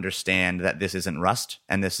me to understand that this isn't rust,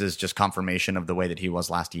 and this is just confirmation of the way that he was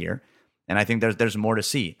last year. And I think there's more to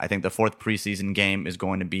see. I think the 4th preseason game is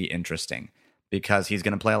going to be interesting because he's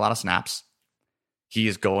going to play a lot of snaps. He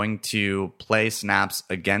is going to play snaps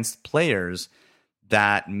against players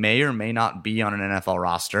that may or may not be on an NFL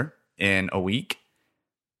roster in a week.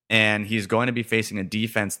 And he's going to be facing a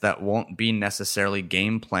defense that won't be necessarily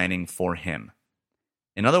game planning for him.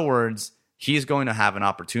 In other words, he's going to have an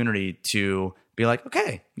opportunity to be like,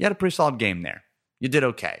 okay, you had a pretty solid game there. You did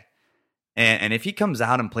okay. And if he comes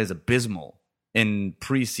out and plays abysmal in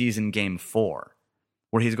preseason game 4,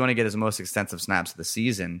 where he's going to get his most extensive snaps of the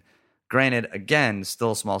season, granted, again,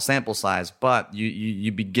 still small sample size, but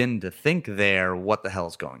you begin to think there, what the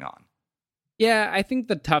hell's going on? Yeah, I think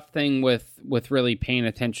the tough thing with really paying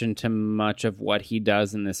attention to much of what he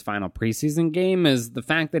does in this final preseason game is the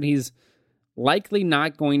fact that he's likely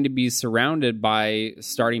not going to be surrounded by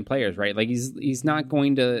starting players, right? Like, he's not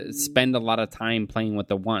going to spend a lot of time playing with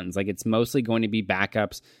the ones. Like, it's mostly going to be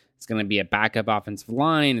backups. It's going to be a backup offensive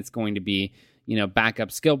line. It's going to be,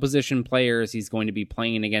 backup skill position players. He's going to be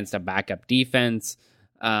playing against a backup defense.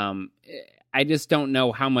 I just don't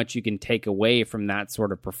know how much you can take away from that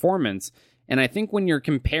sort of performance. And I think when you're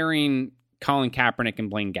comparing Colin Kaepernick and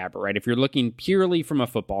Blaine Gabbert, right, if you're looking purely from a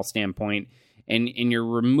football standpoint and you're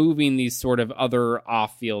removing these sort of other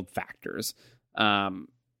off-field factors,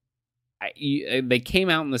 they came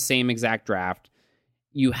out in the same exact draft.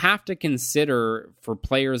 You have to consider, for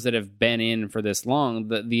players that have been in for this long,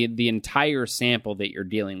 the entire sample that you're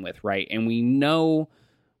dealing with, right? And we know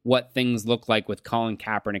what things look like with Colin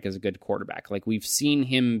Kaepernick as a good quarterback. Like, we've seen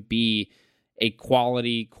him be a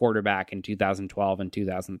quality quarterback in 2012 and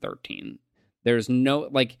 2013. There's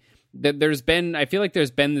no, I feel like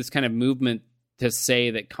there's been this kind of movement to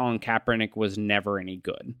say that Colin Kaepernick was never any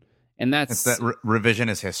good. And that's that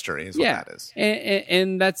revisionist history is what that is.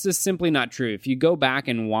 And that's just simply not true. If you go back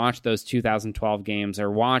and watch those 2012 games or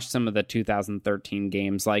watch some of the 2013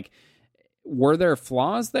 games, like, were there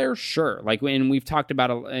flaws there? Sure. Like, and we've talked about,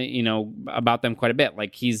 about them quite a bit.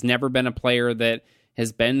 Like, he's never been a player that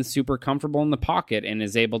has been super comfortable in the pocket and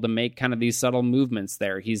is able to make kind of these subtle movements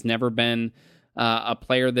there. He's never been a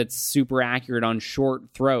player that's super accurate on short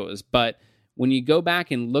throws. But when you go back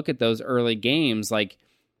and look at those early games, like,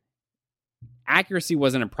 accuracy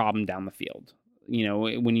wasn't a problem down the field.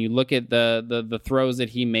 when you look at the throws that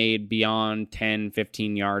he made beyond 10,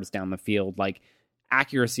 15 yards down the field, like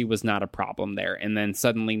accuracy was not a problem there. And then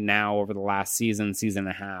suddenly now over the last season and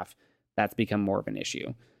a half, that's become more of an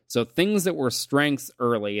issue. So things that were strengths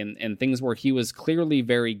early and things where he was clearly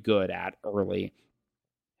very good at early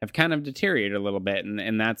have kind of deteriorated a little bit.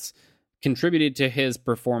 And that's contributed to his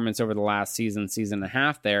performance over the last season and a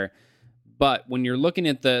half there. But when you're looking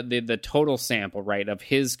at the total sample, right, of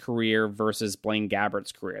his career versus Blaine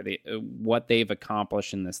Gabbert's career, what they've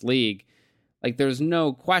accomplished in this league, like there's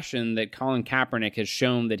no question that Colin Kaepernick has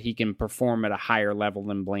shown that he can perform at a higher level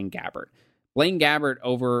than Blaine Gabbert. Blaine Gabbert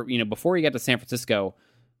before he got to San Francisco,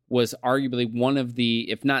 was arguably one of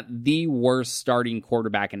the, if not the worst starting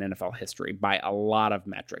quarterback in NFL history by a lot of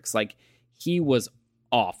metrics. Like, he was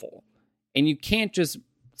awful. And you can't just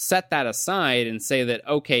set that aside and say that,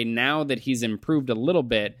 okay, now that he's improved a little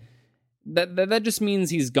bit, that just means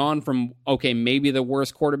he's gone from, okay, maybe the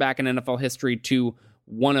worst quarterback in NFL history to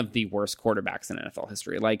one of the worst quarterbacks in NFL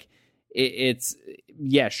history. Like, it's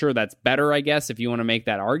sure, that's better, I guess, if you want to make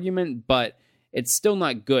that argument, but it's still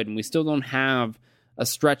not good. And we still don't have a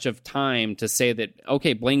stretch of time to say that,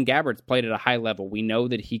 okay, Blaine Gabbert's played at a high level. We know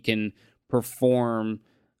that he can perform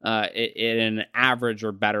at an average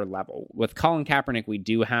or better level. With Colin Kaepernick, we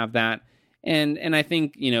do have that. And I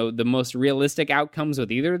think, the most realistic outcomes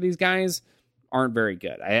with either of these guys aren't very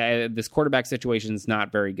good. This quarterback situation is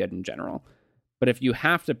not very good in general. But if you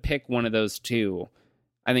have to pick one of those two,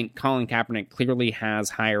 I think Colin Kaepernick clearly has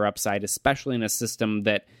higher upside, especially in a system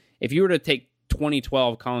that if you were to take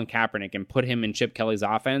 2012 Colin Kaepernick and put him in Chip Kelly's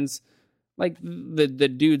offense, like the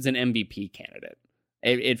dude's an MVP candidate.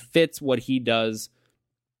 It fits what he does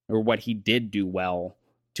or what he did do well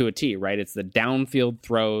to a T, right? It's the downfield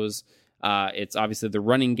throws. It's obviously the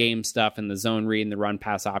running game stuff and the zone read and the run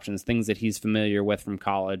pass options, things that he's familiar with from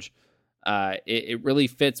college. It really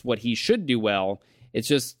fits what he should do well. It's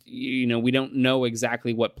just, we don't know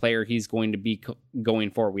exactly what player he's going to be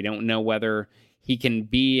going for. We don't know whether he can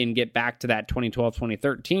be and get back to that 2012,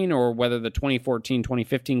 2013, or whether the 2014,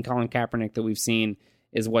 2015 Colin Kaepernick that we've seen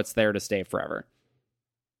is what's there to stay forever.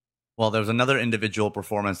 Well, there was another individual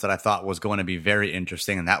performance that I thought was going to be very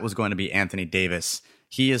interesting, and that was going to be Anthony Davis.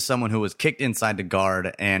 He is someone who was kicked inside to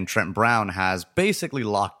guard, and Trent Brown has basically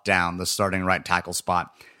locked down the starting right tackle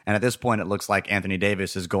spot. And at this point, it looks like Anthony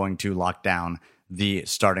Davis is going to lock down the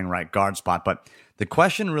starting right guard spot. But the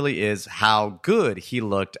question really is how good he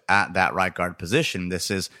looked at that right guard position.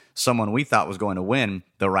 This is someone we thought was going to win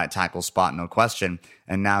the right tackle spot, no question.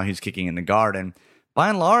 And now he's kicking in the guard. And by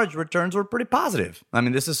and large, returns were pretty positive. I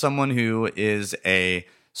mean, this is someone who is a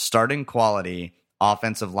starting quality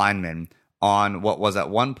offensive lineman on what was at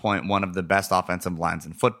one point one of the best offensive lines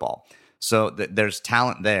in football. So there's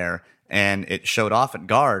talent there, and it showed off at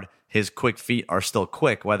guard. His quick feet are still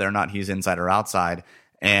quick, whether or not he's inside or outside.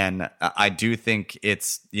 And I do think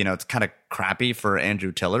it's kind of crappy for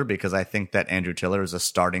Andrew Tiller, because I think that Andrew Tiller is a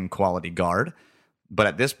starting quality guard. But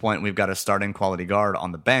at this point, we've got a starting quality guard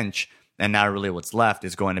on the bench. And now really what's left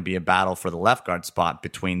is going to be a battle for the left guard spot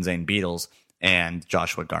between Zane Beadles and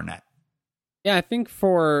Joshua Garnett. Yeah, I think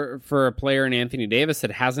for a player in Anthony Davis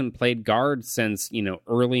that hasn't played guard since,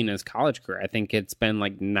 early in his college career, I think it's been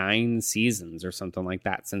like 9 seasons or something like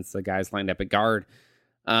that since the guys lined up at guard.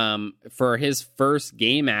 For his first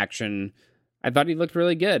game action, I thought he looked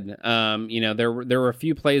really good. There were a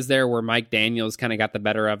few plays there where Mike Daniels kind of got the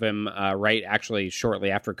better of him, actually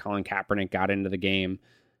shortly after Colin Kaepernick got into the game.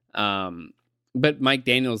 But Mike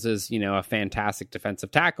Daniels is, a fantastic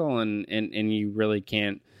defensive tackle, and you really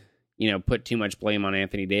can't, put too much blame on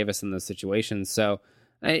Anthony Davis in those situations. So,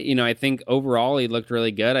 I think overall he looked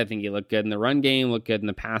really good. I think he looked good in the run game, looked good in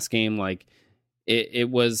the pass game. Like, it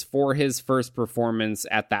was for his first performance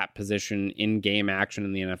at that position in game action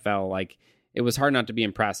in the NFL. Like, it was hard not to be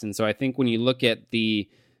impressed. And so I think when you look at the,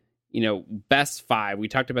 best 5, we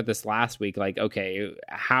talked about this last week, like, okay,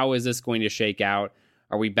 how is this going to shake out?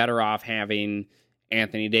 Are we better off having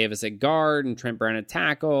Anthony Davis at guard and Trent Brown at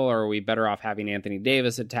tackle, or are we better off having Anthony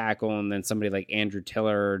Davis at tackle and then somebody like Andrew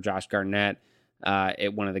Tiller or Josh Garnett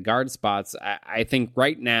at one of the guard spots? I think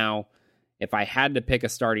right now, if I had to pick a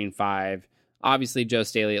starting 5, obviously Joe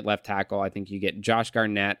Staley at left tackle. I think you get Josh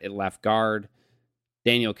Garnett at left guard,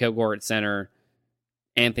 Daniel Kilgore at center,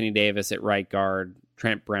 Anthony Davis at right guard,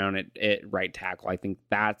 Trent Brown at right tackle. I think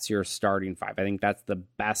that's your starting 5. I think that's the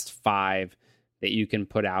best 5 that you can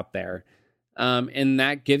put out there. And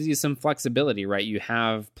that gives you some flexibility, right? You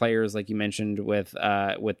have players like you mentioned with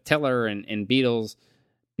Tiller and Beadles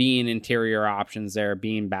being interior options there,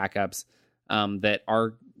 being backups that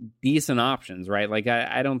are decent options, right? Like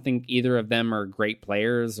I don't think either of them are great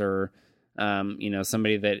players or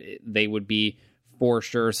somebody that they would be for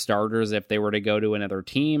sure starters if they were to go to another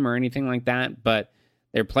team or anything like that. But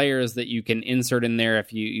they're players that you can insert in there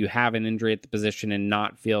if you have an injury at the position and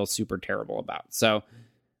not feel super terrible about. So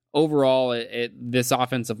overall, this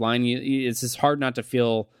offensive line, it's just hard not to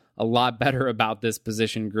feel a lot better about this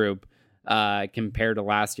position group compared to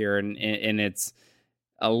last year. And it's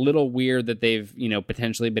a little weird that they've,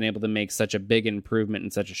 potentially been able to make such a big improvement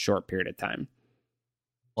in such a short period of time.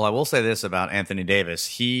 Well, I will say this about Anthony Davis.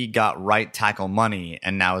 He got right tackle money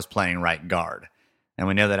and now is playing right guard. And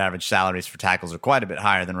we know that average salaries for tackles are quite a bit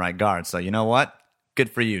higher than right guard. So you know what? Good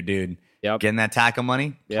for you, dude. Yep. Getting that tackle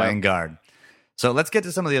money, playing guard. So let's get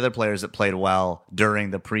to some of the other players that played well during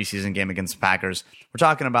the preseason game against the Packers. We're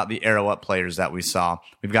talking about the arrow up players that we saw.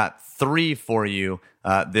 We've got 3 for you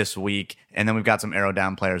this week, and then we've got some arrow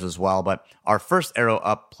down players as well. But our first arrow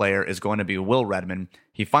up player is going to be Will Redmond.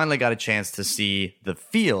 He finally got a chance to see the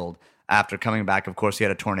field after coming back. Of course, he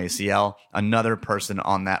had a torn ACL, another person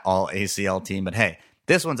on that all ACL team. But hey,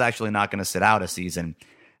 this one's actually not going to sit out a season.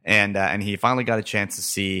 And he finally got a chance to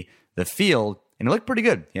see the field, and it looked pretty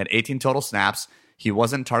good. He had 18 total snaps. He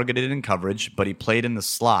wasn't targeted in coverage, but he played in the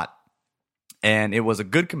slot. And it was a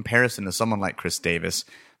good comparison to someone like Chris Davis,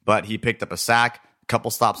 but he picked up a sack, a couple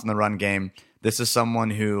stops in the run game. This is someone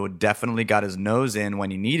who definitely got his nose in when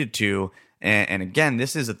he needed to. And again,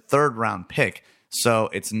 this is a 3rd-round pick, so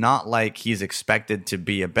it's not like he's expected to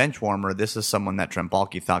be a bench warmer. This is someone that Trent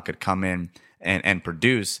Baalke thought could come in and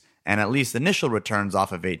produce, and at least initial returns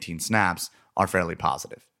off of 18 snaps are fairly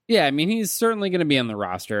positive. Yeah, I mean, he's certainly going to be on the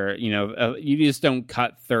roster. You just don't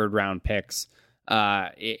cut 3rd-round picks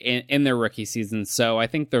in their rookie season. So I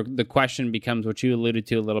think the question becomes, what you alluded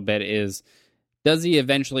to a little bit, is does he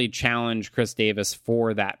eventually challenge Chris Davis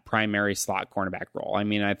for that primary slot cornerback role? I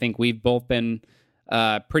mean, I think we've both been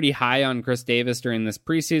pretty high on Chris Davis during this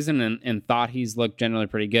preseason and thought he's looked generally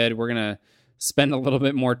pretty good. We're going to spend a little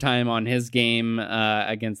bit more time on his game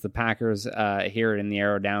against the Packers here in the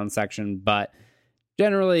arrow down section, but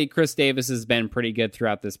generally, Chris Davis has been pretty good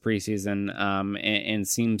throughout this preseason and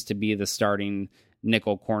seems to be the starting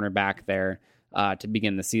nickel cornerback there to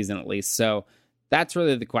begin the season at least. So that's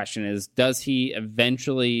really the question, is does he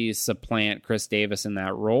eventually supplant Chris Davis in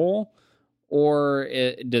that role, or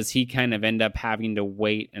does he kind of end up having to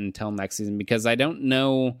wait until next season? Because I don't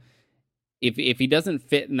know if he doesn't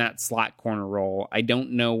fit in that slot corner role, I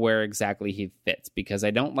don't know where exactly he fits, because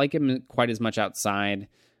I don't like him quite as much outside.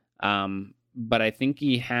 But I think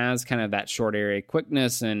he has kind of that short area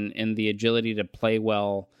quickness and the agility to play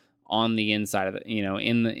well on the inside of it,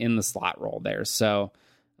 in the slot role there. So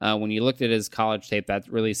when you looked at his college tape,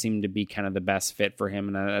 that really seemed to be kind of the best fit for him,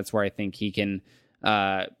 and that's where I think he can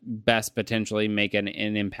best potentially make an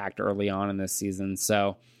impact early on in this season.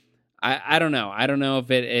 So I don't know. I don't know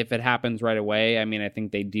if it happens right away. I mean, I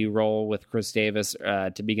think they do roll with Chris Davis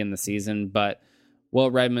to begin the season, but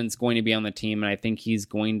Will Redmond's going to be on the team, and I think he's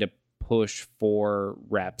going to push for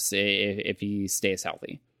reps if he stays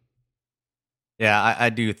healthy. Yeah, I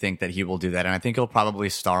do think that he will do that, and I think he'll probably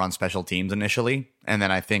star on special teams initially, and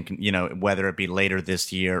then I think, whether it be later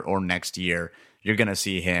this year or next year, you're going to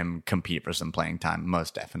see him compete for some playing time,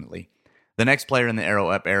 most definitely. The next player in the arrow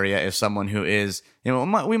up area is someone who is, we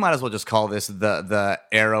might as well just call this the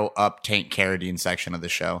arrow up Tank Carradine section of the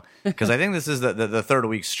show, because I think this is the 3rd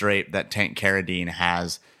week straight that Tank Carradine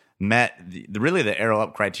has met the arrow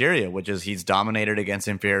up criteria, which is he's dominated against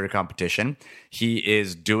inferior competition. He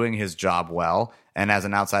is doing his job well. And as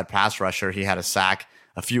an outside pass rusher, he had a sack,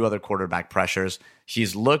 a few other quarterback pressures.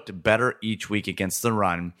 He's looked better each week against the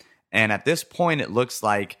run. And at this point, it looks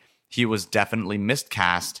like he was definitely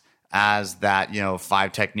miscast as that,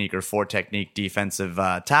 5 technique or 4 technique defensive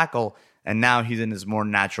tackle. And now he's in his more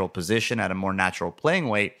natural position at a more natural playing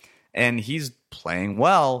weight. And he's playing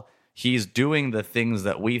well. He's doing the things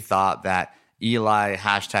that we thought that Eli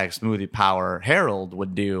 #SmoothiePower Harold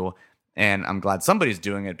would do. And I'm glad somebody's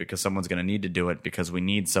doing it, because someone's going to need to do it, because we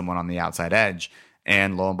need someone on the outside edge.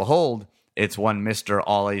 And lo and behold, it's one Mr.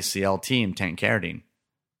 All ACL team, Tank Carradine.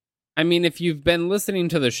 I mean, if you've been listening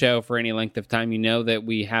to the show for any length of time, you know that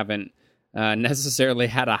we haven't necessarily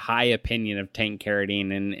had a high opinion of Tank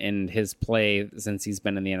Carradine and his play since he's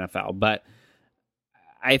been in the NFL. But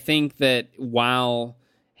I think that while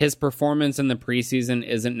his performance in the preseason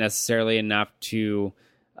isn't necessarily enough to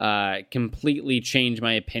completely change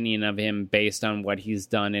my opinion of him based on what he's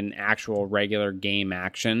done in actual regular game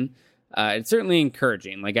action, it's certainly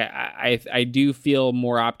encouraging. Like I do feel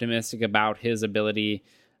more optimistic about his ability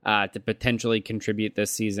to potentially contribute this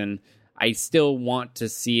season. I still want to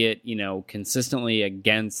see it, consistently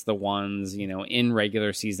against the ones, in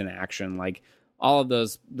regular season action. Like all of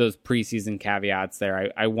those preseason caveats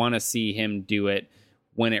there. I want to see him do it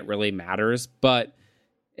when it really matters, but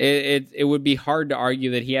it would be hard to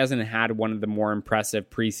argue that he hasn't had one of the more impressive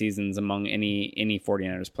preseasons among any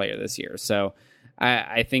 49ers player this year. So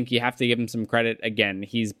I think you have to give him some credit. Again,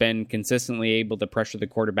 he's been consistently able to pressure the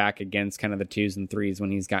quarterback against kind of the 2s and 3s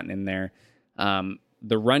when he's gotten in there.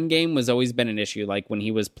 The run game was always been an issue. Like when he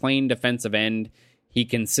was playing defensive end, he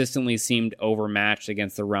consistently seemed overmatched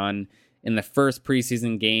against the run. In the first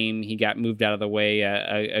preseason game, he got moved out of the way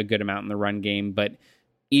a good amount in the run game, but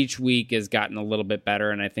each week has gotten a little bit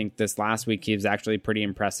better. And I think this last week he was actually pretty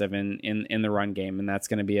impressive in the run game. And that's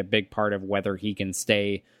going to be a big part of whether he can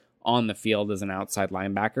stay on the field as an outside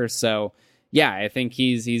linebacker. So yeah, I think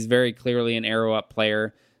he's very clearly an arrow up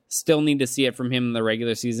player. Still need to see it from him in the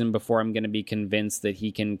regular season before I'm going to be convinced that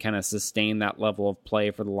he can kind of sustain that level of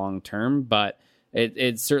play for the long term. But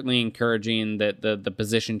it's certainly encouraging that the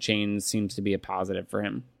position change seems to be a positive for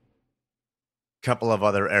him. Couple of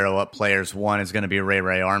other arrow up players. One is going to be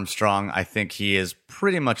Ray Armstrong. I think he is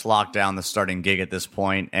pretty much locked down the starting gig at this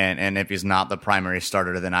point, and if he's not the primary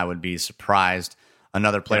starter, then I would be surprised.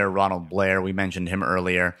 Another player, Ronald Blair, we mentioned him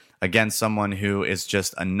earlier. Again, someone who is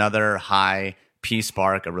just another high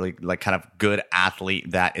P-Spark, a really kind of good athlete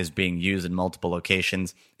that is being used in multiple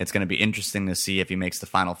locations. It's going to be interesting to see if he makes the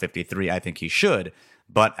final 53. I think he should,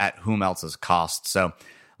 but at whom else's cost. So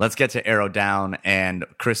let's get to arrow down and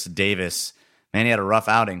Chris Davis. Man, he had a rough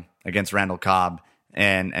outing against Randall Cobb.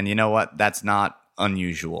 And you know what? That's not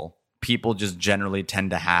unusual. People just generally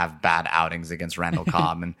tend to have bad outings against Randall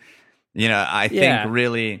Cobb. And, I think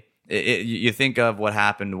really you think of what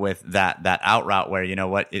happened with that out route where, you know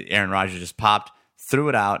what, Aaron Rodgers just popped, threw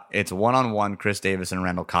it out. It's one-on-one Chris Davis and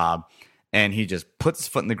Randall Cobb. And he just puts his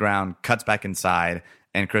foot in the ground, cuts back inside,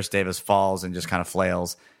 and Chris Davis falls and just kind of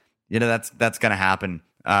flails. That's going to happen.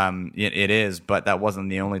 It is, but that wasn't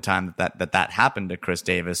the only time that happened to Chris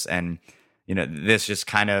Davis. And, this just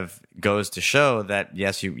kind of goes to show that,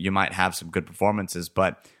 yes, you might have some good performances,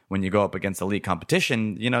 but when you go up against elite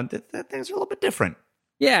competition, things are a little bit different.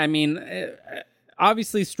 Yeah, I mean,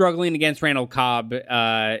 obviously struggling against Randall Cobb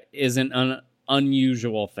isn't an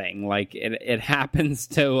unusual thing. Like, it happens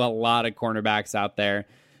to a lot of cornerbacks out there.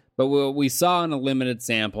 But what we saw in a limited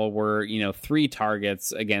sample were, 3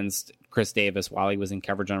 targets against Chris Davis while he was in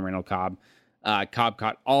coverage on Randall Cobb. Cobb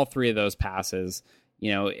caught all 3 of those passes.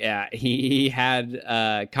 Cobb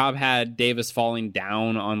had Davis falling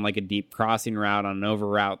down on like a deep crossing route on an over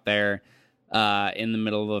route there in the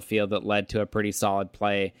middle of the field that led to a pretty solid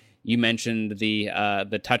play. You mentioned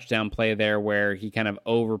the touchdown play there where he kind of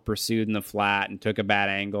over pursued in the flat and took a bad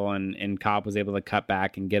angle, and Cobb was able to cut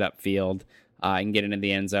back and get upfield and get into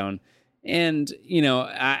the end zone. And,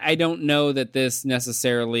 I don't know that this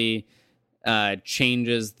necessarily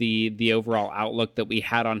changes the overall outlook that we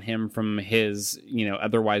had on him from his,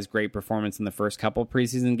 otherwise great performance in the first couple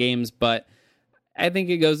preseason games. But I think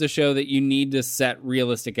it goes to show that you need to set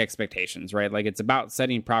realistic expectations, right? Like, it's about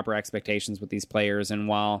setting proper expectations with these players. And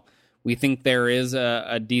while we think there is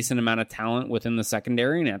a decent amount of talent within the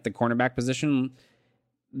secondary and at the cornerback position,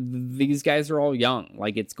 these guys are all young.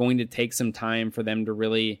 Like, it's going to take some time for them to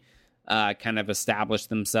really kind of establish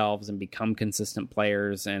themselves and become consistent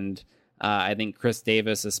players. And I think Chris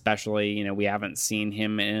Davis, especially, we haven't seen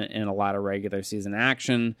him in a lot of regular season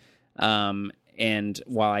action. And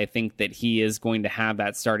while I think that he is going to have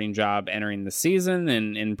that starting job entering the season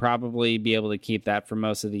and probably be able to keep that for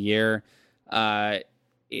most of the year,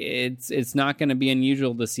 it's not going to be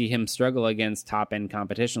unusual to see him struggle against top end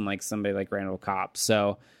competition like somebody like Randall Cobb.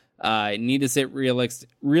 So need to set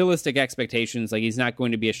realistic expectations. Like, he's not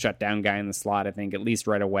going to be a shutdown guy in the slot, I think, at least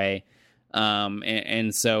right away.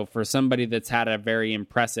 And so for somebody that's had a very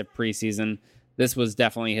impressive preseason, this was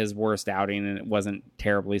definitely his worst outing, and it wasn't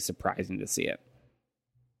terribly surprising to see it.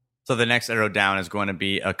 So the next arrow down is going to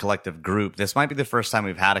be a collective group. This might be the first time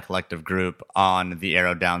we've had a collective group on the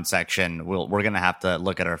arrow down section. We're going to have to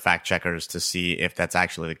look at our fact checkers to see if that's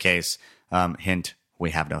actually the case. Hint,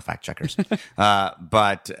 we have no fact checkers.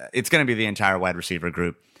 But it's going to be the entire wide receiver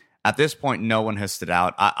group. At this point, no one has stood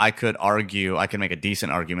out. I could make a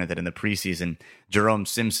decent argument that in the preseason, Jerome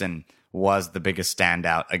Simpson was the biggest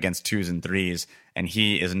standout against 2s and 3s, and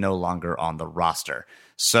he is no longer on the roster.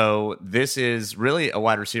 So this is really a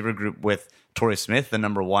wide receiver group with Torrey Smith, the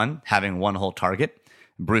number 1, having 1 whole target,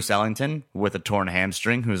 Bruce Ellington with a torn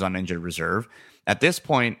hamstring, who's on injured reserve. At this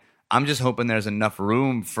point, I'm just hoping there's enough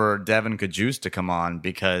room for Devin Kajus to come on,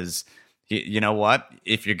 because you know what?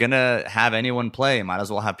 If you're going to have anyone play, might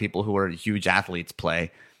as well have people who are huge athletes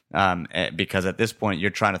play, because at this point, you're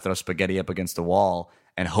trying to throw spaghetti up against the wall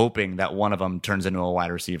and hoping that one of them turns into a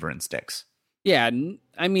wide receiver and sticks. Yeah,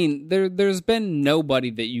 I mean, there's been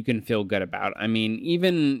nobody that you can feel good about. I mean,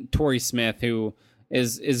 even Torrey Smith, who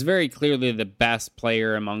is very clearly the best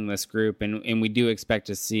player among this group, and we do expect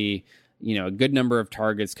to see, a good number of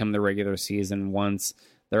targets come the regular season once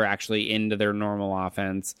they're actually into their normal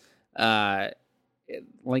offense.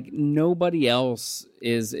 Like nobody else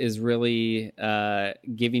is really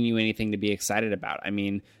giving you anything to be excited about. I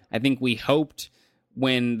mean, I think we hoped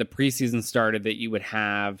when the preseason started that you would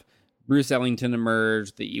have Bruce Ellington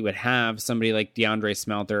emerge, that you would have somebody like DeAndre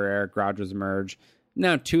Smelter or Eric Rodgers emerge.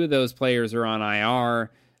 Now, two of those players are on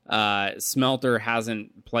IR. Smelter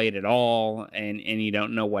hasn't played at all, and you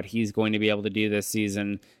don't know what he's going to be able to do this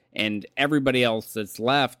season. And everybody else that's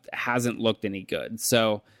left hasn't looked any good.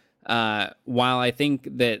 So while I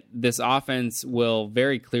think that this offense will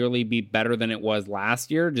very clearly be better than it was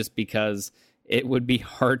last year, just because it would be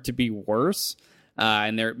hard to be worse,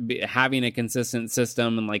 and they're having a consistent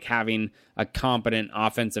system and like having a competent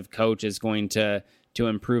offensive coach is going to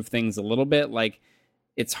improve things a little bit. Like,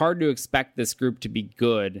 it's hard to expect this group to be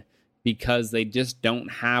good because they just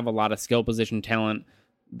don't have a lot of skill position talent.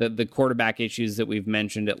 The quarterback issues that we've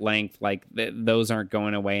mentioned at length, like those aren't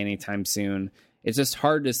going away anytime soon. It's just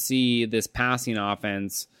hard to see this passing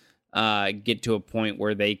offense get to a point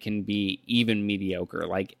where they can be even mediocre.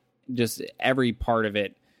 Like, just every part of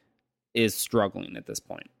it is struggling at this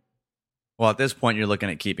point. Well, at this point, you're looking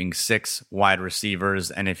at keeping 6 wide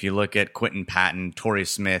receivers. And if you look at Quentin Patton, Torrey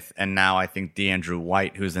Smith, and now I think DeAndre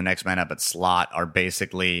White, who's the next man up at slot, are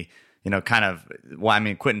basically,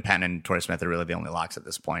 Quentin Patton and Torrey Smith are really the only locks at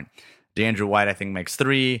this point. DeAndre White, I think, makes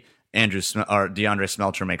 3. DeAndre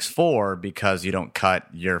Smelter makes 4 because you don't cut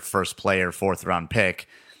your first player, 4th round pick.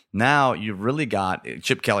 Now you've really got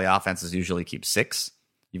Chip Kelly offenses usually keep 6.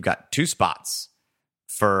 You've got 2 spots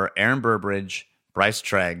for Aaron Burbridge, Bryce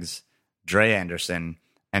Treggs, Dre Anderson,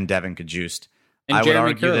 and Devin Cajuste. And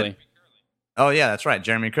Jeremy Curley. Oh, yeah, that's right.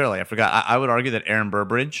 Jeremy Curley. I forgot. I would argue that Aaron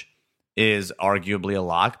Burbridge is arguably a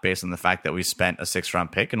lock based on the fact that we spent a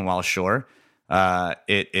 6th-round pick. And while sure,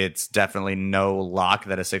 it's definitely no lock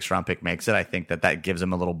that a 6th-round pick makes it, I think that gives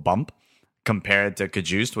him a little bump compared to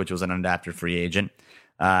Cajuste, which was an undrafted free agent.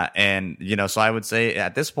 So I would say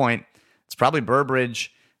at this point, it's probably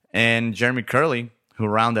Burbridge and Jeremy Curley who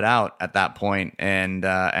rounded out at that point, and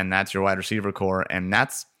that's your wide receiver core, and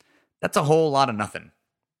that's a whole lot of nothing.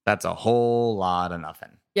 That's a whole lot of nothing.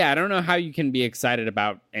 Yeah, I don't know how you can be excited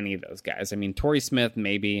about any of those guys. I mean, Torrey Smith,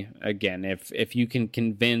 maybe, again, if you can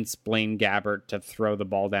convince Blaine Gabbert to throw the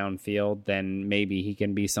ball downfield, then maybe he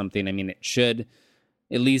can be something. I mean, it should,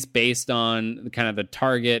 at least based on kind of the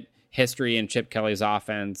target history in Chip Kelly's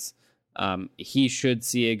offense, he should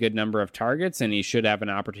see a good number of targets, and he should have an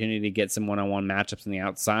opportunity to get some one-on-one matchups on the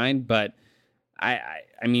outside. But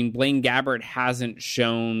I mean, Blaine Gabbert hasn't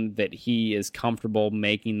shown that he is comfortable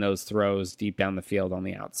making those throws deep down the field on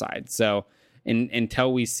the outside. So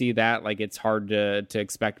until we see that, like, it's hard to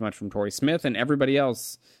expect much from Torrey Smith, and everybody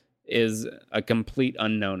else is a complete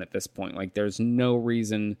unknown at this point. Like, there's no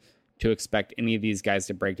reason to expect any of these guys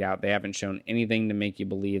to break out. They haven't shown anything to make you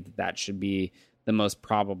believe that should be the most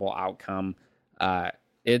probable outcome.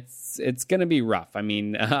 It's going to be rough. I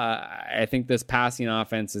mean, I think this passing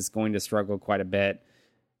offense is going to struggle quite a bit,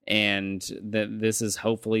 and this is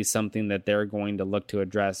hopefully something that they're going to look to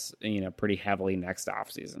address, pretty heavily next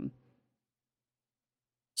offseason.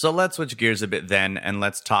 So let's switch gears a bit then, and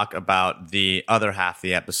let's talk about the other half of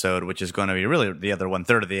the episode, which is going to be really the other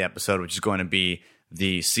 1/3 of the episode, which is going to be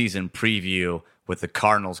the season preview with the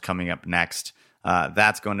Cardinals coming up next.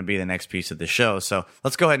 That's going to be the next piece of the show. So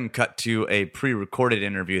let's go ahead and cut to a pre-recorded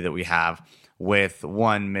interview that we have with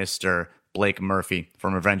one Mr. Blake Murphy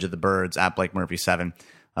from Revenge of the Birds at Blake Murphy 7.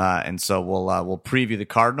 And so we'll preview the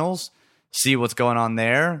Cardinals, see what's going on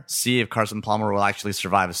there, see if Carson Palmer will actually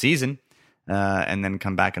survive a season, and then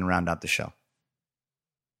come back and round out the show.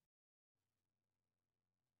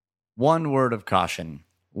 One word of caution.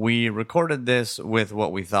 We recorded this with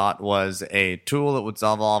what we thought was a tool that would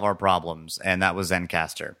solve all of our problems, and that was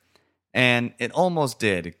Zencastr. And it almost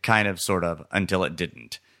did, kind of, sort of, until it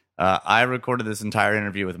didn't. I recorded this entire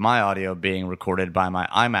interview with my audio being recorded by my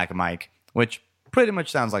iMac mic, which pretty much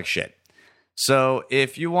sounds like shit. So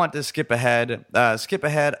if you want to skip ahead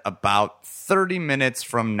about 30 minutes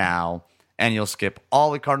from now, and you'll skip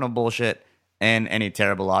all the Cardinal bullshit and any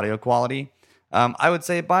terrible audio quality. I would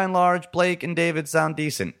say, by and large, Blake and David sound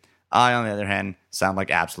decent. I, on the other hand, sound like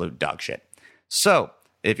absolute dog shit. So,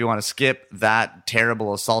 if you want to skip that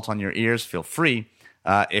terrible assault on your ears, feel free.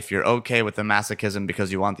 If you're okay with the masochism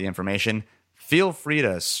because you want the information, feel free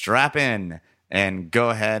to strap in and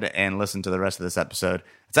go ahead and listen to the rest of this episode.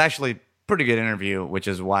 It's actually pretty good interview, which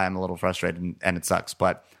is why I'm a little frustrated and it sucks.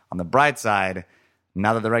 But on the bright side,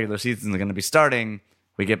 now that the regular season is going to be starting,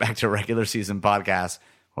 we get back to a regular season podcast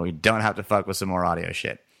where we don't have to fuck with some more audio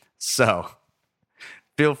shit. So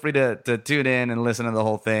feel free to tune in and listen to the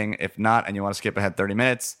whole thing. If not, and you want to skip ahead 30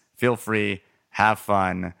 minutes, feel free. Have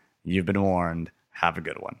fun. You've been warned. Have a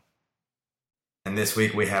good one. And this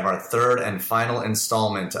week we have our third and final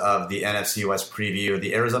installment of the NFC West preview.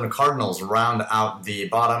 The Arizona Cardinals round out the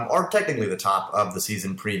bottom, or technically the top, of the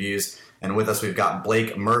season previews. And with us we've got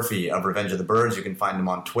Blake Murphy of Revenge of the Birds. You can find him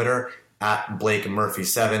on Twitter at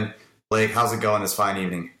BlakeMurphy7. Blake, how's it going this fine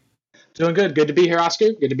evening? Doing good. Good to be here,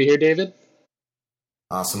 Oscar. Good to be here, David.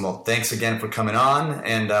 Awesome. Well, thanks again for coming on.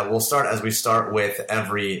 And we'll start as we start with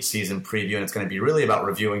every season preview. And it's going to be really about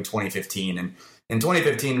reviewing 2015. And in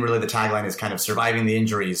 2015, really the tagline is kind of surviving the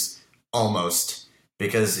injuries almost.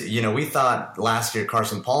 Because, we thought last year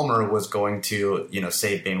Carson Palmer was going to,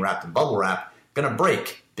 save being wrapped in bubble wrap, going to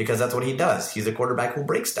break. Because that's what he does. He's a quarterback who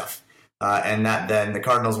breaks stuff. And that then the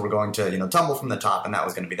Cardinals were going to, tumble from the top. And that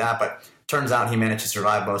was going to be that. But turns out he managed to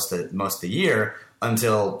survive most of the year,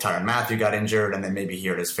 until Tyrann Mathieu got injured, and then maybe he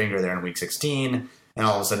hurt his finger there in Week 16, and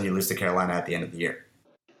all of a sudden you lose to Carolina at the end of the year.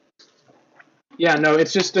 Yeah, no,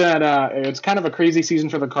 it's just that it's kind of a crazy season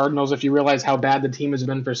for the Cardinals if you realize how bad the team has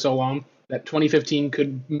been for so long. That 2015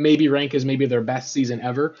 could maybe rank as maybe their best season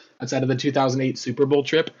ever outside of the 2008 Super Bowl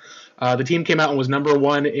trip. The team came out and was number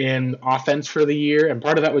one in offense for the year, and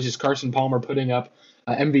part of that was just Carson Palmer putting up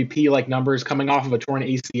MVP-like numbers coming off of a torn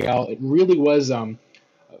ACL. It really was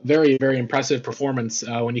very, very impressive performance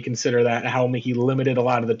when you consider that how he limited a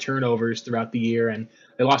lot of the turnovers throughout the year, and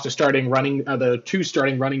they lost the two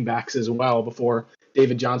starting running backs as well before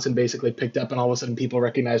David Johnson basically picked up, and all of a sudden people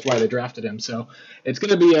recognized why they drafted him. So it's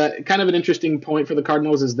going to be a kind of an interesting point for the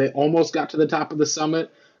Cardinals as they almost got to the top of the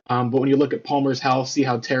summit, but when you look at Palmer's health, see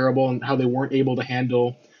how terrible and how they weren't able to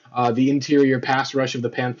handle the interior pass rush of the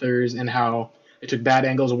Panthers, and how they took bad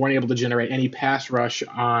angles and weren't able to generate any pass rush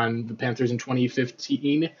on the Panthers in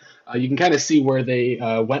 2015. You can kind of see where they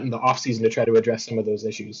went in the offseason to try to address some of those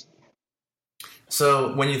issues.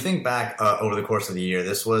 So when you think back over the course of the year,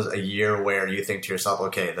 this was a year where you think to yourself,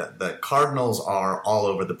 okay, the Cardinals are all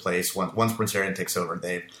over the place. Once Prince Arian takes over,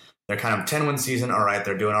 they're kind of 10-win season, all right,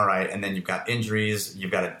 they're doing all right, and then you've got injuries,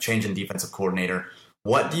 you've got a change in defensive coordinator.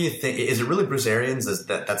 What do you think? Is it really Bruce Arians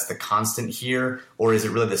that's the constant here, or is it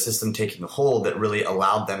really the system taking hold that really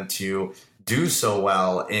allowed them to do so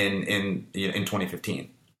well in 2015?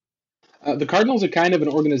 The Cardinals are kind of an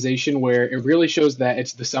organization where it really shows that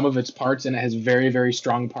it's the sum of its parts, and it has very, very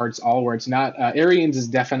strong parts all where it's not. Arians is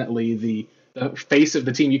definitely the face of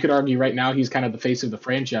the team. You could argue right now he's kind of the face of the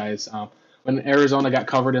franchise. When Arizona got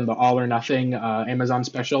covered in the All or Nothing Amazon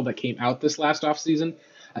special that came out this last offseason,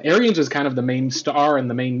 Arians is kind of the main star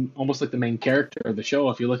and almost like the main character of the show,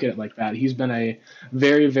 if you look at it like that. He's been a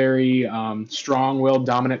very, very strong-willed,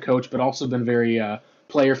 dominant coach, but also been very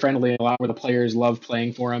player-friendly, a lot where the players love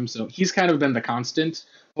playing for him. So he's kind of been the constant,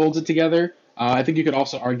 holds it together. I think you could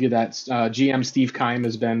also argue that GM Steve Keim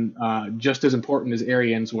has been just as important as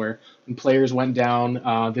Arians, where when players went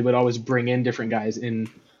down, they would always bring in different guys in.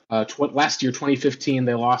 Last year, 2015,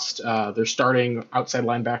 they lost their starting outside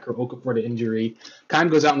linebacker, Okafor, to injury. Keim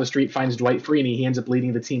goes out on the street, finds Dwight Freeney. He ends up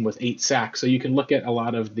leading the team with 8 sacks. So you can look at a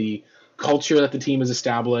lot of the culture that the team has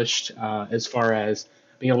established as far as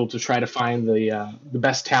being able to try to find the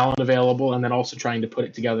best talent available, and then also trying to put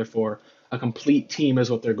it together for a complete team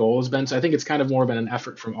is what their goal has been. So I think it's kind of more been an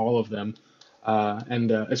effort from all of them.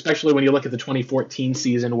 And especially when you look at the 2014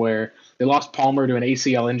 season where they lost Palmer to an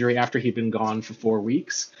ACL injury after he'd been gone for 4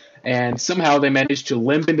 weeks. And somehow they managed to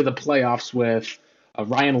limp into the playoffs with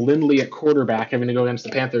Ryan Lindley at quarterback having to go against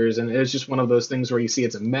the Panthers. And it was just one of those things where you see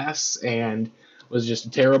it's a mess and was just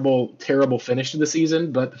a terrible, terrible finish to the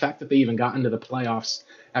season. But the fact that they even got into the playoffs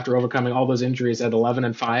after overcoming all those injuries at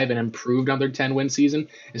 11-5 and improved on their 10-win season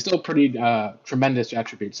is still pretty tremendous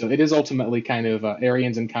attribute. So it is ultimately kind of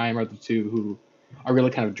Arians and Keim are the two who are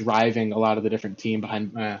really kind of driving a lot of the different team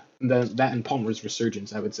behind that and Palmer's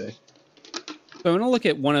resurgence, I would say. So I want to look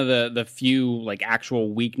at one of the few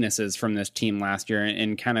actual weaknesses from this team last year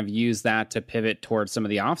and kind of use that to pivot towards some of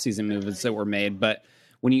the offseason moves that were made. But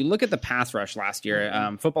when you look at the pass rush last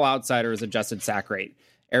year, Football Outsiders adjusted sack rate.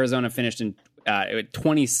 Arizona finished in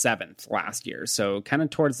 27th last year, so kind of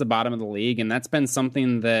towards the bottom of the league, and that's been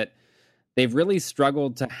something that they've really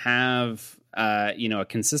struggled to have. A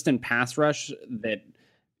consistent pass rush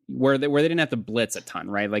where they didn't have to blitz a ton,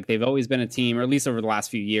 right? Like they've always been a team, or at least over the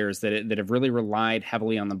last few years, that have really relied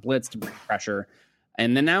heavily on the blitz to bring pressure.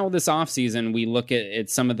 And then now this offseason, we look at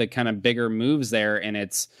some of the kind of bigger moves there, and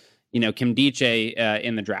it's Kim Diche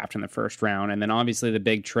in the draft in the first round, and then obviously the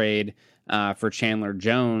big trade for Chandler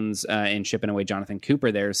Jones in shipping away Jonathan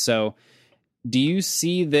Cooper there. So do you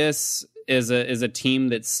see this as a team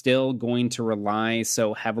that's still going to rely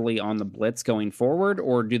so heavily on the blitz going forward,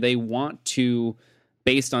 or do they want to,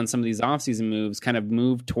 based on some of these offseason moves, kind of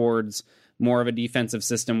move towards more of a defensive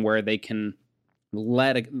system where they can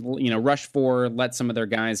rush forward, let some of their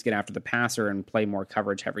guys get after the passer and play more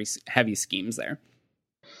coverage heavy schemes there?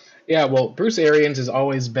 Yeah, well, Bruce Arians has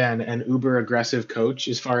always been an uber aggressive coach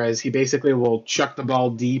as far as he basically will chuck the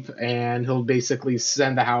ball deep and he'll basically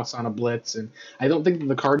send the house on a blitz. And I don't think that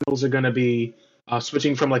the Cardinals are going to be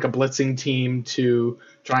switching from like a blitzing team to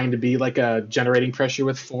trying to be like a generating pressure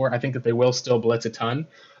with four. I think that they will still blitz a ton.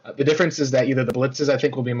 The difference is that either the blitzes, I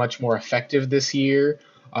think, will be much more effective this year,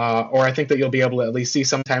 or I think that you'll be able to at least see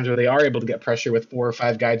sometimes where they are able to get pressure with 4 or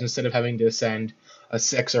 5 guys instead of having to send a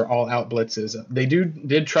 6 or all-out blitzes. They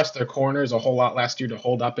did trust their corners a whole lot last year to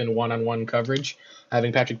hold up in one-on-one coverage.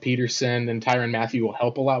 Having Patrick Peterson and Tyrann Mathieu will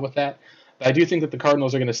help a lot with that. But I do think that the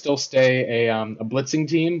Cardinals are going to still stay a blitzing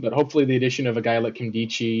team, but hopefully the addition of a guy like Kim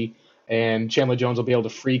Diche and Chandler Jones will be able to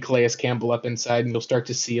free Calais Campbell up inside, and you'll start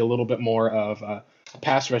to see a little bit more of a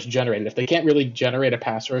pass rush generated. If they can't really generate a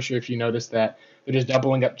pass rusher, if you notice that they're just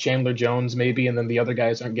doubling up Chandler Jones maybe, and then the other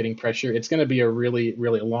guys aren't getting pressure, it's going to be a really,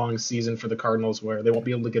 really long season for the Cardinals where they won't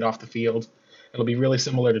be able to get off the field. It'll be really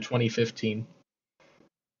similar to 2015.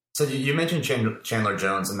 So you mentioned Chandler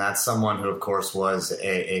Jones, and that's someone who, of course, was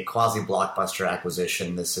a quasi-blockbuster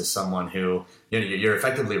acquisition. This is someone who you're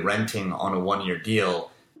effectively renting on a 1-year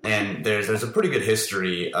deal, and there's a pretty good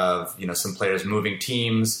history of some players moving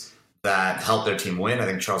teams that helped their team win. I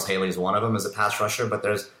think Charles Haley is one of them as a pass rusher, but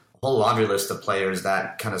there's a whole laundry list of players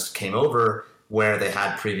that kind of came over where they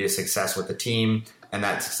had previous success with the team, and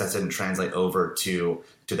that success didn't translate over to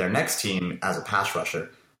their next team as a pass rusher.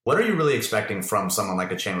 What are you really expecting from someone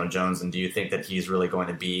like a Chandler Jones, and do you think that he's really going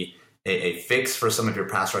to be a fix for some of your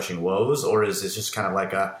pass rushing woes, or is this just kind of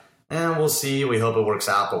like we'll see, we hope it works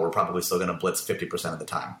out, but we're probably still going to blitz 50% of the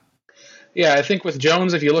time? Yeah, I think with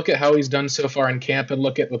Jones, if you look at how he's done so far in camp and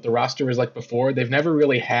look at what the roster was like before, they've never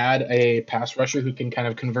really had a pass rusher who can kind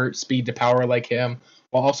of convert speed to power like him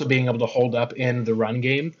while also being able to hold up in the run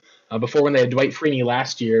game. Before, when they had Dwight Freeney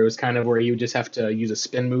last year, it was kind of where he would just have to use a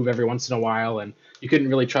spin move every once in a while, and you couldn't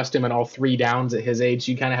really trust him in all 3 downs at his age.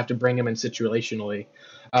 So you kind of have to bring him in situationally.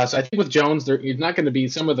 So I think with Jones, he's not going to be –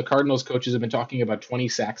 some of the Cardinals coaches have been talking about 20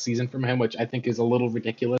 sack season from him, which I think is a little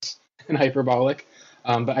ridiculous and hyperbolic.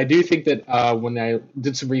 But I do think that when I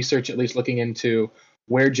did some research, at least looking into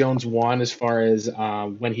where Jones won as far as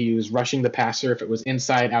when he was rushing the passer, if it was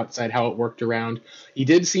inside, outside, how it worked around, he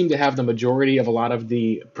did seem to have the majority of a lot of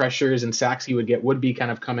the pressures and sacks he would get would be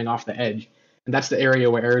kind of coming off the edge. And that's the area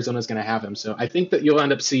where Arizona's going to have him. So I think that you'll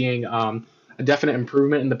end up seeing a definite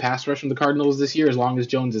improvement in the pass rush from the Cardinals this year as long as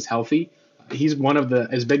Jones is healthy. He's one of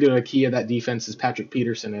as big of a key of that defense as Patrick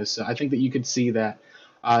Peterson is. So I think that you could see that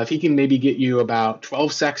if he can maybe get you about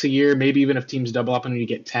 12 sacks a year, maybe even if teams double up and you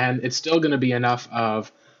get 10, it's still going to be enough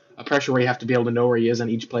of a pressure where you have to be able to know where he is on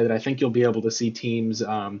each play that I think you'll be able to see teams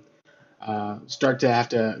start to have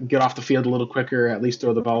to get off the field a little quicker, at least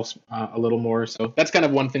throw the ball a little more. So that's kind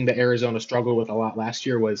of one thing that Arizona struggled with a lot last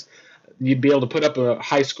year was you'd be able to put up a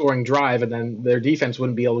high-scoring drive, and then their defense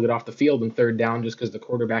wouldn't be able to get off the field in 3rd down just because the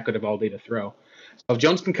quarterback would have all day to throw. So if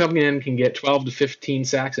Jones can come in, can get 12 to 15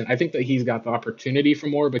 sacks, and I think that he's got the opportunity for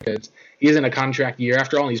more because he is in a contract year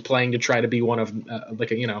after all, and he's playing to try to be one of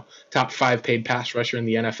top 5 paid pass rusher in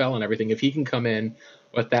the NFL and everything. If he can come in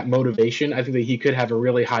with that motivation, I think that he could have a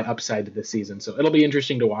really high upside to this season. So it'll be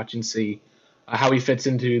interesting to watch and see how he fits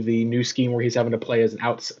into the new scheme where he's having to play as an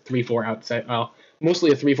 3-4 outside, well,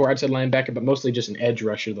 mostly a 3-4 outside linebacker, but mostly just an edge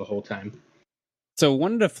rusher the whole time. So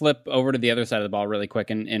wanted to flip over to the other side of the ball really quick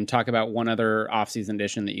and talk about one other offseason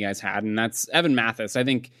addition that you guys had, and that's Evan Mathis. I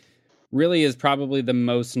think really is probably the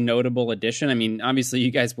most notable addition. I mean, obviously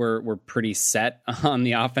you guys were pretty set on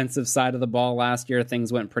the offensive side of the ball last year.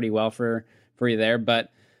 Things went pretty well for you there,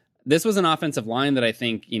 but this was an offensive line that I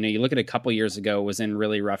think, you look at a couple years ago was in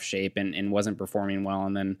really rough shape and wasn't performing well.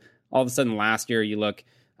 And then all of a sudden last year you look,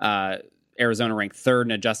 Arizona ranked 3rd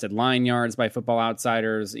in adjusted line yards by Football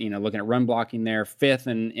Outsiders, looking at run blocking there, 5th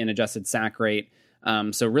in adjusted sack rate.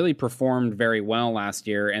 So really performed very well last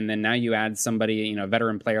year. And then now you add somebody, a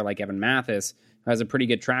veteran player like Evan Mathis, who has a pretty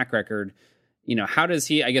good track record. How does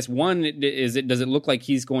he, I guess one, does it look like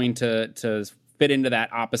he's going to fit into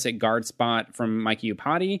that opposite guard spot from Mike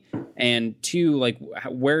Iupati? And 2,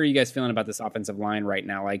 where are you guys feeling about this offensive line right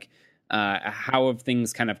now? How have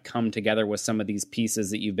things kind of come together with some of these pieces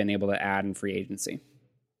that you've been able to add in free agency?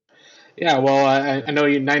 Yeah, well, I know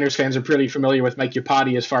you Niners fans are pretty familiar with Mike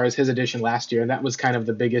Iupati as far as his addition last year, and that was kind of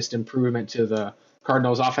the biggest improvement to the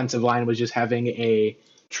Cardinals' offensive line was just having a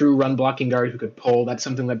true run blocking guard who could pull. That's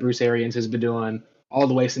something that Bruce Arians has been doing all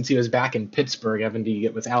the way since he was back in Pittsburgh, having to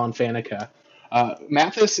get with Alan Faneca.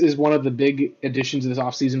 Mathis is one of the big additions this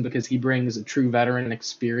offseason because he brings a true veteran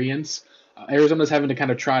experience. Arizona's having to kind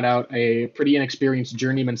of trot out a pretty inexperienced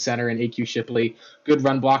journeyman center in AQ Shipley. Good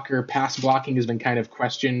run blocker. Pass blocking has been kind of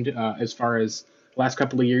questioned as far as the last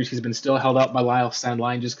couple of years. He's been still held out by Lyle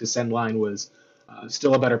Sandline just because Sandline was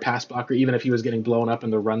still a better pass blocker, even if he was getting blown up in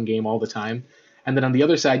the run game all the time. And then on the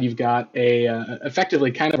other side, you've got a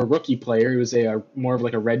effectively kind of a rookie player who's a more of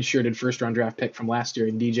like a red-shirted first-round draft pick from last year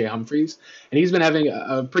in DJ Humphries. And he's been having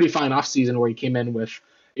a pretty fine offseason where he came in with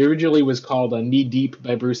it originally was called a knee deep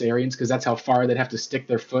by Bruce Arians because that's how far they'd have to stick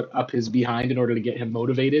their foot up his behind in order to get him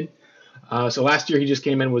motivated. So last year he just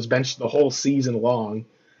came in, was benched the whole season long,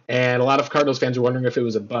 and a lot of Cardinals fans are wondering if it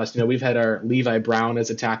was a bust. You know, we've had our Levi Brown as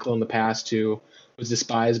a tackle in the past who was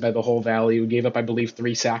despised by the whole valley. We gave up, I believe,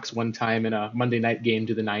 3 sacks one time in a Monday night game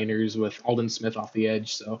to the Niners with Aldon Smith off the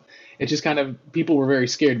edge. So it's just kind of people were very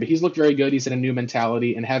scared, but he's looked very good. He's in a new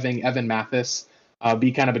mentality, and having Evan Mathis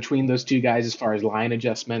be kind of between those two guys as far as line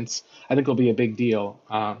adjustments, I think will be a big deal.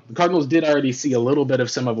 The Cardinals did already see a little bit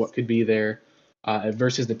of some of what could be there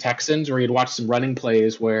versus the Texans, where you'd watch some running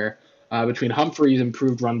plays where between Humphreys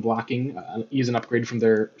improved run blocking, he's an upgrade from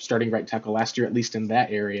their starting right tackle last year, at least in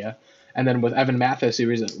that area. And then with Evan Mathis, it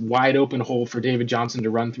was a wide open hole for David Johnson to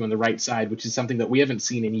run through on the right side, which is something that we haven't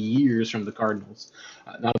seen in years from the Cardinals.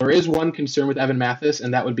 Now, there is one concern with Evan Mathis,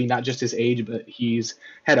 and that would be not just his age, but he's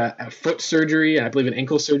had a foot surgery and I believe an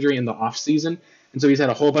ankle surgery in the offseason. And so he's had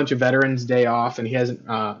a whole bunch of Veterans Day off, and he hasn't.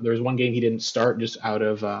 There was one game he didn't start just out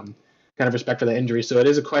of kind of respect for the injury. So it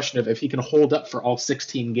is a question of if he can hold up for all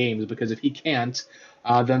 16 games, because if he can't,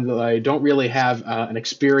 then they don't really have an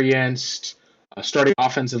experienced starting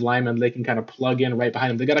offensive lineman they can kind of plug in right behind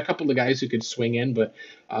him. They got a couple of guys who could swing in, but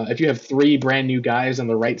if you have 3 brand new guys on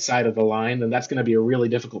the right side of the line, then that's going to be a really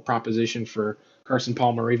difficult proposition for Carson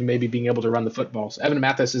Palmer, or even maybe being able to run the football. So Evan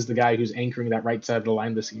Mathis is the guy who's anchoring that right side of the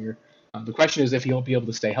line this year. The question is if he'll be able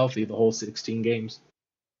to stay healthy the whole 16 games.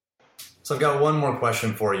 So I've got one more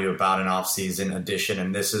question for you about an off-season addition,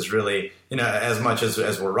 and this is really, as much as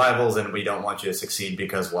we're rivals and we don't want you to succeed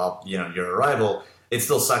because, well, you're a rival, it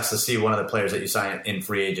still sucks to see one of the players that you sign in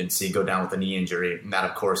free agency go down with a knee injury. And that,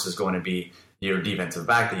 of course, is going to be your defensive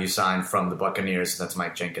back that you signed from the Buccaneers. That's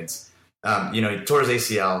Mike Jenkins. He tore his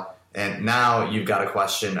ACL, and now you've got a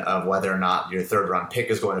question of whether or not your third-round pick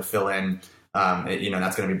is going to fill in.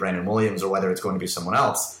 That's going to be Brandon Williams, or whether it's going to be someone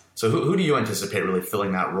else. So who do you anticipate really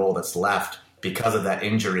filling that role that's left because of that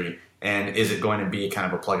injury? And is it going to be kind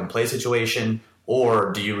of a plug-and-play situation?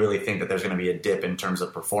 Or do you really think that there's going to be a dip in terms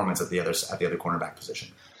of performance at the other cornerback position?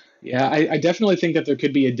 Yeah, I definitely think that there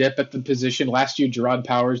could be a dip at the position. Last year, Gerard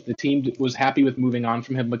Powers, the team was happy with moving on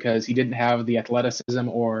from him because he didn't have the athleticism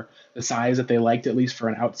or the size that they liked, at least for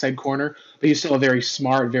an outside corner. But he's still a very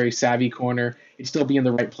smart, very savvy corner. He'd still be in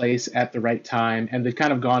the right place at the right time. And they've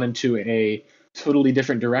kind of gone into a totally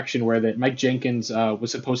different direction where that Mike Jenkins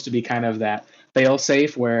was supposed to be kind of that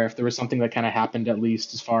fail-safe, where if there was something that kind of happened, at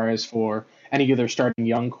least as far as for any of their starting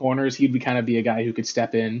young corners, he'd be kind of be a guy who could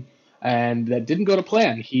step in. And that didn't go to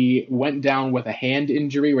plan. He went down with a hand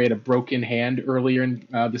injury, where he had a broken hand earlier in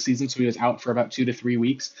the season, so he was out for about 2 to 3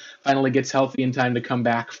 weeks. Finally gets healthy in time to come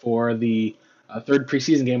back for the third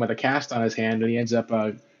preseason game with a cast on his hand, and he ends up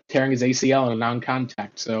tearing his ACL in a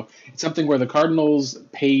non-contact. So it's something where the Cardinals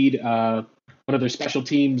paid one of their special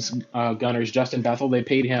teams gunners, Justin Bethel. They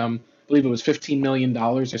paid him, I believe it was $15 million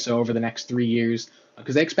or so over the next 3 years,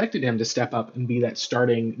 because they expected him to step up and be that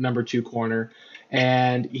starting number 2 corner.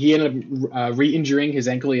 And he ended up re-injuring his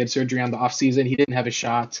ankle. He had surgery on the offseason. He didn't have a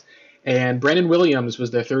shot. And Brandon Williams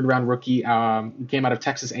was their third-round rookie. Came out of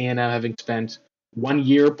Texas A&M, having spent 1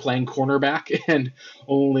 year playing cornerback, and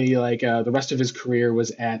only the rest of his career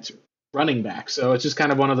was at running back. So it's just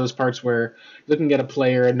kind of one of those parts where looking at a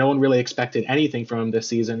player, and no one really expected anything from him this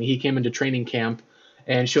season. He came into training camp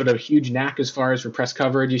and showed a huge knack as far as for press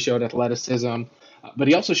coverage. He showed athleticism. But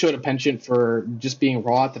he also showed a penchant for just being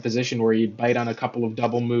raw at the position, where he'd bite on a couple of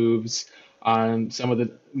double moves on some of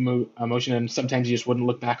the motion, and sometimes he just wouldn't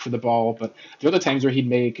look back for the ball. But there are other times where he'd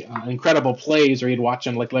make incredible plays, or he'd watch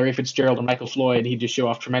on like Larry Fitzgerald or Michael Floyd, and he'd just show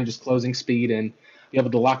off tremendous closing speed and be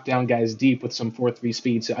able to lock down guys deep with some 4.3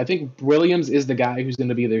 speed. So I think Williams is the guy who's going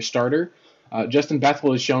to be their starter. Justin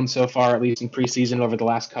Bethel has shown so far, at least in preseason over the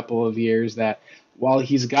last couple of years, that while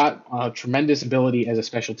he's got tremendous ability as a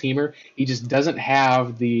special teamer, he just doesn't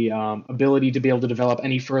have the ability to be able to develop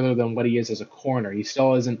any further than what he is as a corner. He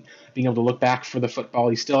still isn't being able to look back for the football.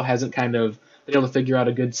 He still hasn't kind of been able to figure out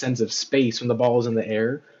a good sense of space when the ball is in the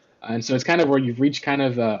air. And so it's kind of where you've reached kind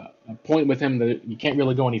of a point with him that you can't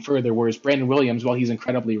really go any further, whereas Brandon Williams, while he's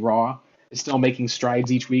incredibly raw, is still making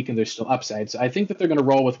strides each week, and there's still upside. So I think that they're going to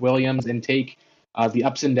roll with Williams and take the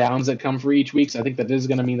ups and downs that come for each week. So I think that is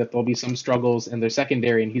going to mean that there'll be some struggles in their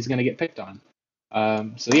secondary, and he's going to get picked on.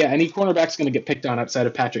 So yeah, any cornerback's going to get picked on outside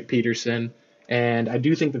of Patrick Peterson, and I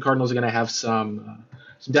do think the Cardinals are going to have some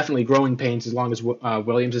definitely growing pains as long as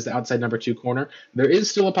Williams is the outside number 2 corner. There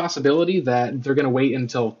is still a possibility that they're going to wait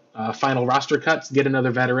until final roster cuts, get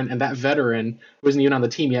another veteran, and that veteran, who isn't even on the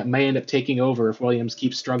team yet, may end up taking over if Williams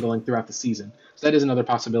keeps struggling throughout the season. So that is another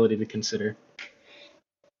possibility to consider.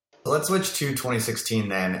 Let's switch to 2016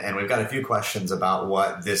 then, and we've got a few questions about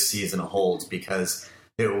what this season holds, because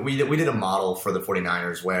we did a model for the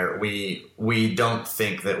 49ers where we don't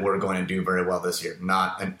think that we're going to do very well this year.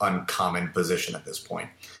 Not an uncommon position at this point.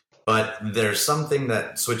 But there's something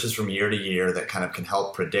that switches from year to year that kind of can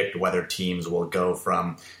help predict whether teams will go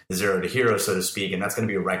from zero to hero, so to speak, and that's going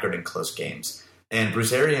to be a record in close games. And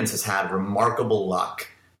Bruce Arians has had remarkable luck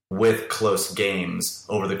with close games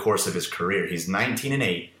over the course of his career. He's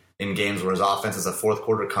 19-8 in games where his offense is a fourth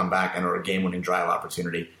quarter comeback and or a game-winning drive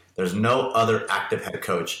opportunity. There's no other active head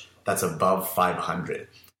coach that's above 500.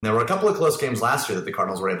 There were a couple of close games last year that the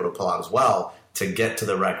Cardinals were able to pull out as well to get to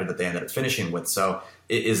the record that they ended up finishing with. So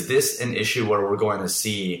is this an issue where we're going to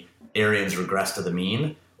see Arians regress to the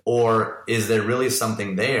mean? Or is there really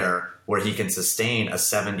something there where he can sustain a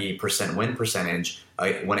 70% win percentage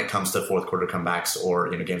when it comes to fourth quarter comebacks or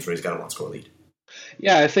games where he's got a one-score lead?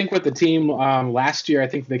 Yeah, I think with the team last year, I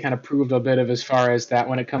think they kind of proved a bit of as far as that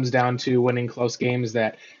when it comes down to winning close games,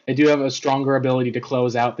 that they do have a stronger ability to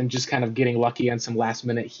close out than just kind of getting lucky on some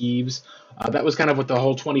last-minute heaves. That was kind of what the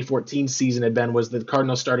whole 2014 season had been, was the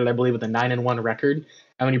Cardinals started, I believe, with a 9-1 record.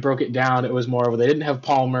 And when you broke it down, it was more of they didn't have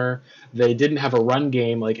Palmer. They didn't have a run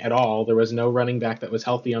game at all. There was no running back that was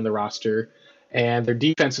healthy on the roster. And their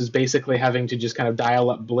defense was basically having to just kind of dial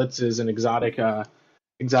up blitzes and exotic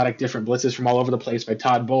different blitzes from all over the place by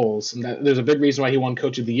Todd Bowles. And there's a big reason why he won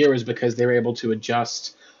Coach of the Year, is because they were able to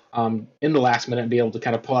adjust in the last minute and be able to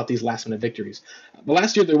kind of pull out these last minute victories. But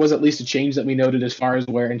last year there was at least a change that we noted as far as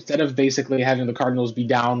where instead of basically having the Cardinals be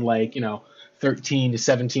down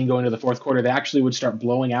 13-17 going to the fourth quarter, they actually would start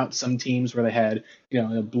blowing out some teams where they had,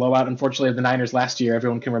 a blowout, unfortunately, of the Niners last year.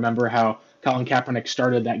 Everyone can remember how Colin Kaepernick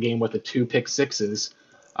started that game with 2 pick sixes.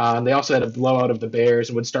 They also had a blowout of the Bears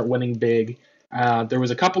and would start winning big. There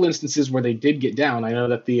was a couple instances where they did get down. I know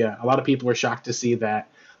that a lot of people were shocked to see that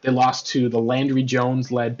they lost to the Landry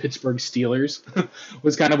Jones-led Pittsburgh Steelers.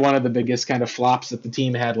 Was kind of one of the biggest kind of flops that the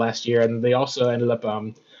team had last year. And they also ended up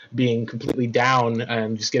being completely down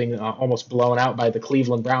and just getting almost blown out by the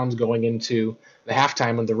Cleveland Browns going into the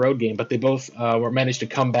halftime of the road game. But they both managed to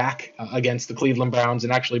come back against the Cleveland Browns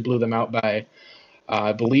and actually blew them out by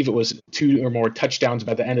I believe it was 2 or more touchdowns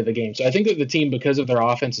by the end of the game. So I think that the team, because of their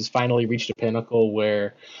offense, has finally reached a pinnacle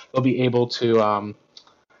where they'll be able to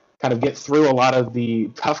kind of get through a lot of the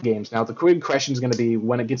tough games. Now, the big question is going to be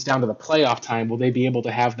when it gets down to the playoff time, will they be able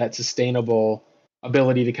to have that sustainable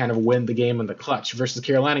ability to kind of win the game in the clutch? Versus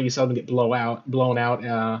Carolina, you saw them get blown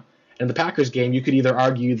out. In the Packers game, you could either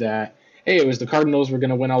argue that, hey, it was the Cardinals were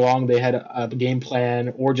going to win along, they had a game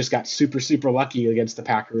plan, or just got super, super lucky against the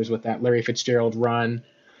Packers with that Larry Fitzgerald run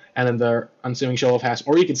and then the ensuing show of pass.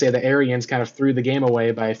 Or you could say the Arians kind of threw the game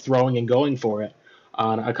away by throwing and going for it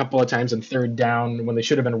on a couple of times in third down when they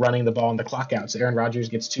should have been running the ball and the clock out. So Aaron Rodgers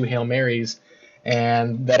gets 2 Hail Marys,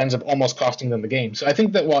 and that ends up almost costing them the game. So I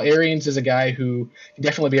think that while Arians is a guy who can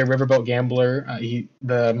definitely be a riverboat gambler,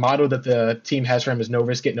 the motto that the team has for him is no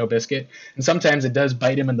risk it, no biscuit. And sometimes it does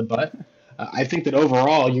bite him in the butt. I think that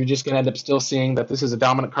overall, you're just going to end up still seeing that this is a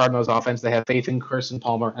dominant Cardinals offense. They have faith in Carson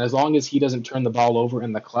Palmer. And as long as he doesn't turn the ball over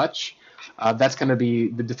in the clutch, that's going to be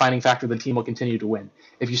the defining factor. The team will continue to win.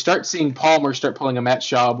 If you start seeing Palmer start pulling a Matt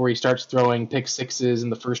Schaub where he starts throwing pick sixes in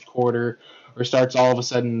the first quarter, or starts all of a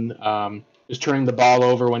sudden just turning the ball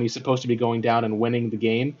over when he's supposed to be going down and winning the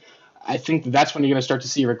game, I think that's when you're going to start to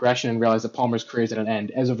see regression and realize that Palmer's career is at an end.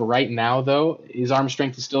 As of right now, though, his arm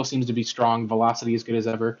strength still seems to be strong, velocity as good as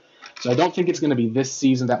ever. So I don't think it's going to be this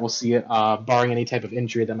season that we'll see it, barring any type of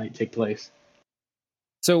injury that might take place.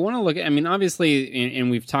 So I want to look at, obviously, and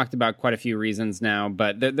we've talked about quite a few reasons now,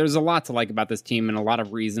 but there's a lot to like about this team and a lot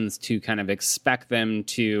of reasons to kind of expect them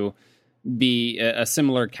to be a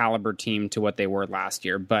similar caliber team to what they were last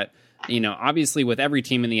year. But obviously with every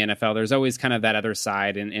team in the NFL, there's always kind of that other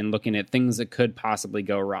side and looking at things that could possibly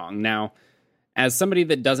go wrong. Now, as somebody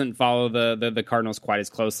that doesn't follow the Cardinals quite as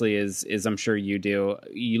closely as I'm sure you do,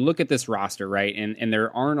 you look at this roster, right? And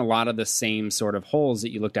there aren't a lot of the same sort of holes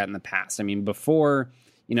that you looked at in the past. I mean, before,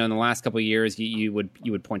 in the last couple of years, you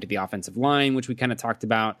would point to the offensive line, which we kind of talked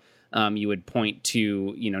about. You would point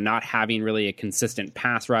to, not having really a consistent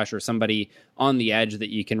pass rush or somebody on the edge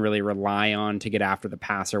that you can really rely on to get after the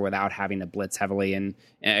passer without having to blitz heavily. And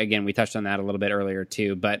again, we touched on that a little bit earlier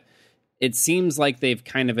too, but it seems like they've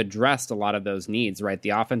kind of addressed a lot of those needs, right?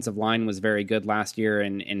 The offensive line was very good last year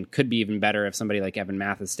and could be even better if somebody like Evan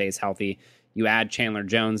Mathis stays healthy. You add Chandler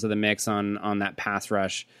Jones to the mix on that pass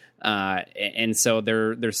rush. And so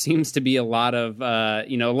there seems to be a lot of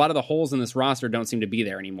the holes in this roster don't seem to be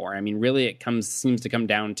there anymore. I mean, really it seems to come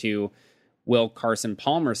down to, will Carson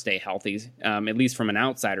Palmer stay healthy? At least from an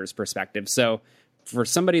outsider's perspective. So for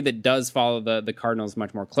somebody that does follow the Cardinals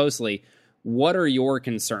much more closely, what are your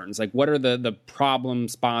concerns? Like, what are the problem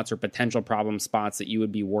spots or potential problem spots that you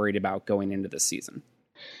would be worried about going into this season?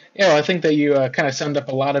 Yeah, well, I think that you kind of summed up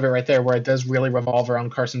a lot of it right there, where it does really revolve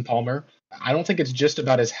around Carson Palmer. I don't think it's just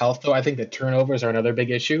about his health, though. I think that turnovers are another big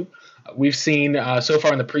issue. We've seen so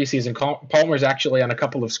far in the preseason, Palmer's actually on a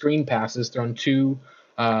couple of screen passes thrown 2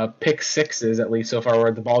 pick sixes, at least so far,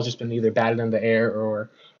 where the ball's just been either batted in the air or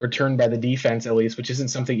returned by the defense, at least, which isn't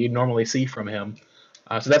something you'd normally see from him.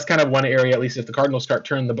 So that's kind of one area, at least if the Cardinals start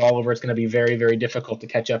turning the ball over, it's going to be very, very difficult to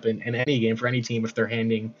catch up in any game for any team if they're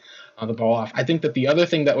handing the ball off. I think that the other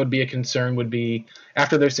thing that would be a concern would be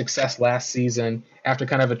after their success last season, after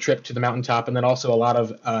kind of a trip to the mountaintop, and then also a lot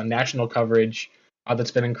of national coverage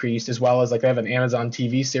that's been increased, as well as like they have an Amazon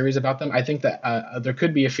TV series about them. I think that there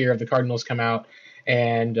could be a fear of the Cardinals come out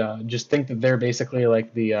and just think that they're basically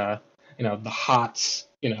like the hots,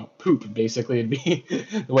 poop, basically, would be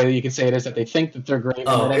the way that you can say it, is that they think that they're great.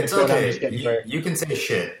 Oh, it's okay. You can say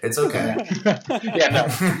shit. It's okay. Yeah, no.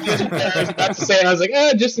 I was about to say, and I was like,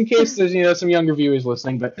 just in case there's, some younger viewers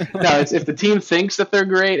listening. But no, it's if the team thinks that they're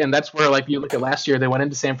great, and that's where, like, you look at last year, they went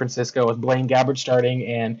into San Francisco with Blaine Gabbert starting,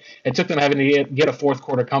 and it took them having to get a fourth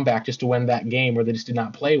quarter comeback just to win that game where they just did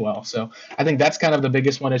not play well. So I think that's kind of the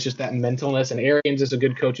biggest one, is just that mentalness. And Arians is a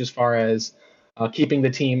good coach as far as keeping the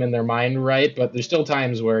team in their mind right, but there's still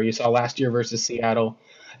times where you saw last year versus Seattle,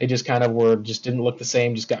 it just kind of didn't look the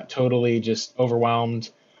same, just got totally just overwhelmed.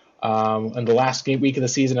 In the last week of the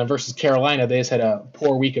season, and versus Carolina, they just had a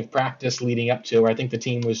poor week of practice leading up to, where I think the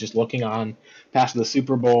team was just looking on past the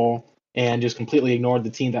Super Bowl and just completely ignored the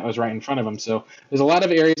team that was right in front of them. So there's a lot of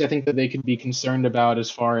areas I think that they could be concerned about as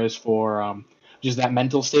far as for just that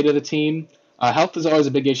mental state of the team. Health is always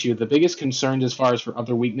a big issue. The biggest concerns as far as for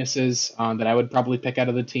other weaknesses that I would probably pick out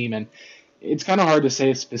of the team, and it's kind of hard to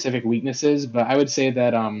say specific weaknesses, but I would say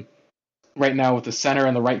that right now with the center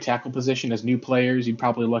and the right tackle position as new players, you'd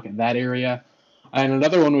probably look at that area. And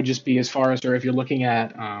another one would just be as far as, or if you're looking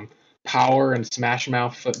at power and smash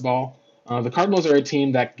mouth football. The Cardinals are a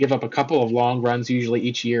team that give up a couple of long runs usually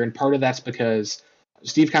each year, and part of that's because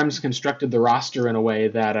Steve Keim's constructed the roster in a way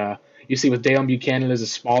that you see with Dale Buchanan as a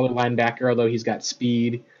smaller linebacker, although he's got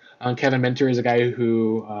speed. Kevin Minter is a guy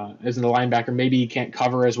who isn't a linebacker. Maybe he can't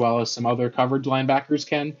cover as well as some other coverage linebackers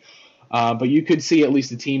can. But you could see at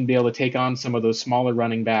least a team be able to take on some of those smaller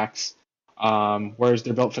running backs, whereas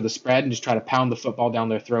they're built for the spread, and just try to pound the football down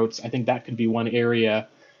their throats. I think that could be one area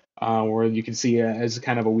where you can see as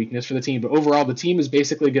kind of a weakness for the team. But overall, the team is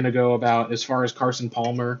basically going to go about as far as Carson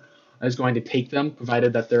Palmer is going to take them,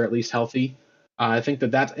 provided that they're at least healthy. I think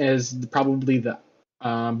that is probably the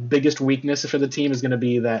biggest weakness for the team, is going to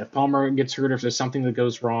be that if Palmer gets hurt or if there's something that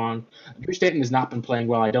goes wrong. Drew Stanton has not been playing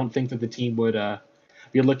well. I don't think that the team would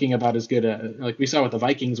be looking about as good. Like we saw with the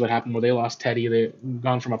Vikings, what happened where they lost Teddy. They've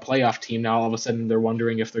gone from a playoff team. Now all of a sudden they're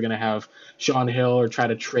wondering if they're going to have Sean Hill or try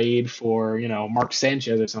to trade for, Mark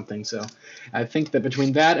Sanchez or something. So I think that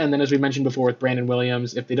between that and then, as we mentioned before with Brandon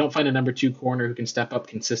Williams, if they don't find a number 2 corner who can step up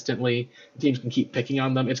consistently, teams can keep picking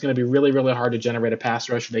on them. It's going to be really, really hard to generate a pass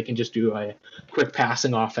rush. They can just do a quick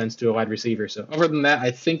passing offense to a wide receiver. So other than that,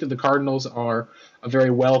 I think that the Cardinals are a very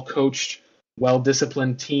well-coached,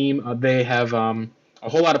 well-disciplined team. They have a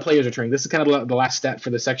whole lot of players returning. This is kind of the last stat for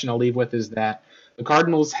the section I'll leave with, is that the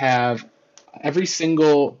Cardinals have every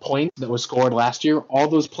single point that was scored last year, all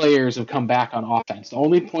those players have come back on offense. The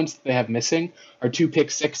only points that they have missing are 2 pick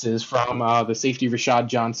sixes from the safety Rashad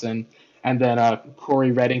Johnson and then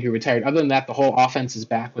Corey Redding, who retired. Other than that, the whole offense is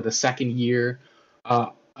back with a second year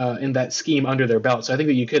in that scheme under their belt. So I think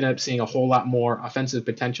that you could end up seeing a whole lot more offensive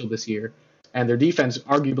potential this year. And their defense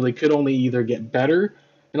arguably could only either get better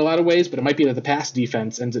in a lot of ways, but it might be that the pass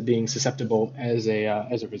defense ends up being susceptible as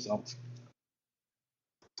a result.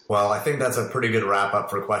 Well, I think that's a pretty good wrap up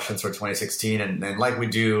for questions for 2016. And like we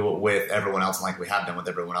do with everyone else, and like we have done with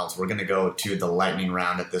everyone else, we're going to go to the lightning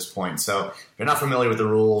round at this point. So if you're not familiar with the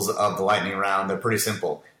rules of the lightning round, they're pretty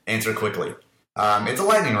simple. Answer quickly. It's a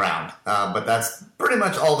lightning round, but that's pretty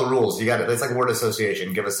much all the rules. It's like word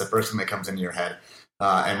association. Give us the first thing that comes into your head,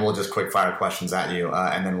 and we'll just quick fire questions at you,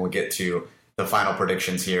 and then we'll get to the final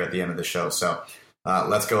predictions here at the end of the show. So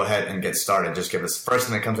let's go ahead and get started. Just give us the first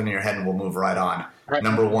thing that comes into your head, and we'll move right on. Right.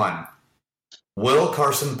 Number 1, will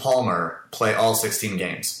Carson Palmer play all 16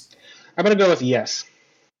 games? I'm going to go with yes.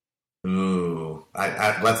 Ooh,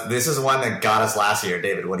 this is one that got us last year.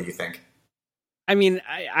 David, what do you think? I mean,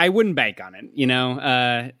 I wouldn't bank on it,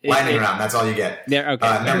 Lightning round, that's all you get. There,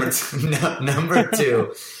 okay.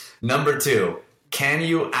 Number two, can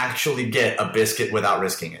you actually get a biscuit without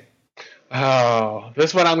risking it? Oh,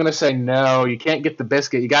 this one I'm going to say no. You can't get the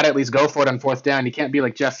biscuit. You got to at least go for it on 4th down. You can't be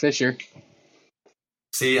like Jeff Fisher.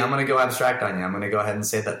 See, I'm going to go abstract on you. I'm going to go ahead and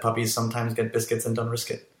say that puppies sometimes get biscuits and don't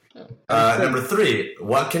risk it. Number 3,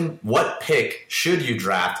 what pick should you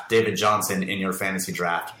draft David Johnson in your fantasy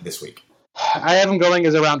draft this week? I have him going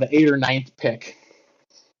as around the 8th or 9th pick.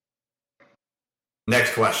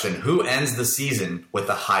 Next question. Who ends the season with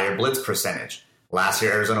a higher blitz percentage? Last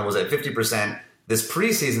year, Arizona was at 50%. This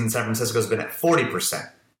preseason, San Francisco's been at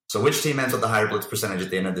 40%. So which team ends with the higher blitz percentage at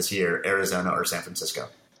the end of this year, Arizona or San Francisco?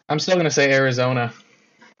 I'm still going to say Arizona.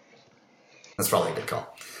 That's probably a good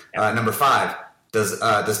call. Number 5, does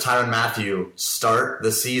Tyrann Mathieu start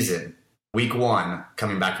the season week 1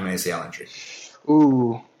 coming back from an ACL injury?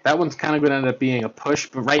 Ooh, that one's kind of going to end up being a push.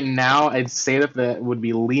 But right now, I'd say that would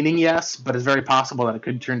be leaning yes, but it's very possible that it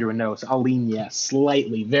could turn to a no. So I'll lean yes,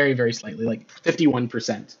 slightly, very, very slightly, like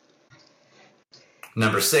 51%.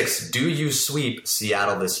 Number 6, do you sweep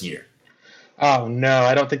Seattle this year? Oh, no,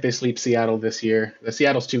 I don't think they sweep Seattle this year.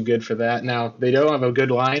 Seattle's too good for that. Now, they don't have a good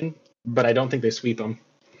line, but I don't think they sweep them.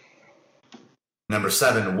 Number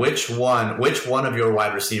 7, which one of your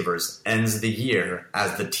wide receivers ends the year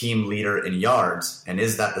as the team leader in yards, and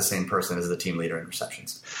is that the same person as the team leader in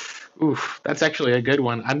receptions? Oof, that's actually a good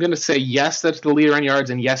one. I'm going to say yes, that's the leader in yards,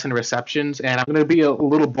 and yes in receptions, and I'm going to be a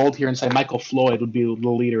little bold here and say Michael Floyd would be the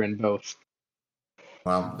leader in both.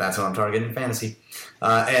 Well, that's what I'm targeting in fantasy.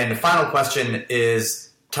 And the final question is,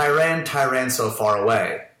 Tyrann so far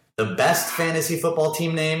away, the best fantasy football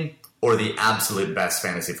team name or the absolute best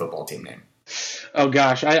fantasy football team name? Oh,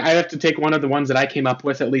 gosh. I have to take one of the ones that I came up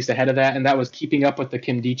with, at least ahead of that, and that was Keeping Up with the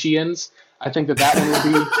Kimdichians. I think that one would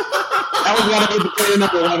be that was going to be the player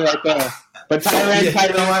number 1 right there. But Tyrann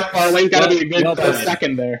so far away got to be a good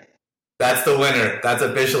second there. That's the winner. That's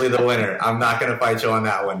officially the winner. I'm not going to fight you on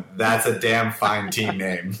that one. That's a damn fine team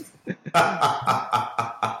name.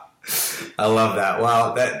 I love that.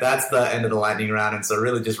 Well, that's the end of the lightning round. And so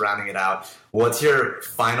really just rounding it out, what's your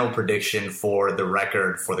final prediction for the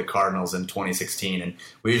record for the Cardinals in 2016? And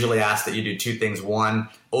we usually ask that you do 2 things. 1,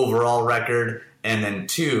 overall record, and then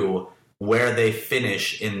 2, where they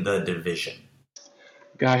finish in the division.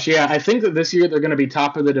 Gosh, yeah, I think that this year they're going to be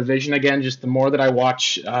top of the division again. Just the more that I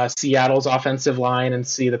watch Seattle's offensive line and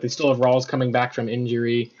see that they still have Rawls coming back from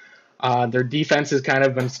injury. Their defense has kind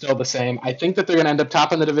of been still the same. I think that they're going to end up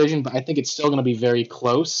top in the division, but I think it's still going to be very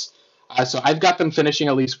close. So I've got them finishing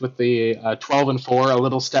at least with the 12-4, a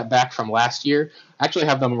little step back from last year. I actually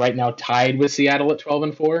have them right now tied with Seattle at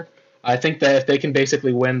 12-4. I think that if they can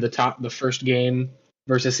basically win the first game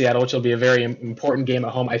versus Seattle, which will be a very important game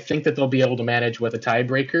at home, I think that they'll be able to manage with a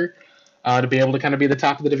tiebreaker to be able to kind of be the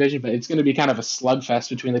top of the division. But it's going to be kind of a slugfest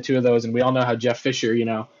between the two of those, and we all know how Jeff Fisher,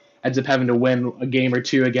 ends up having to win a game or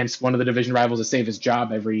two against one of the division rivals to save his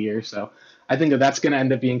job every year. So I think that that's going to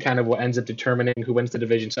end up being kind of what ends up determining who wins the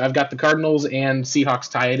division. So I've got the Cardinals and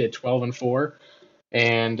Seahawks tied at 12-4,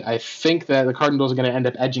 and I think that the Cardinals are going to end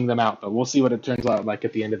up edging them out, but we'll see what it turns out like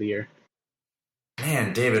at the end of the year.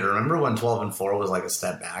 Man, David, remember when 12-4 was like a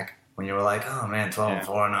step back? When you were like, oh man,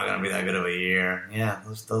 12-4, not going to be that good of a year. Yeah,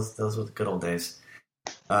 those were the good old days.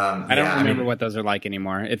 I don't remember what those are like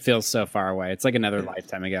anymore. It feels so far away. It's like another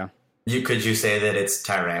lifetime ago. Could you say that it's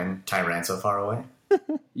Tyrann so far away?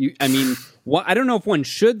 I don't know if one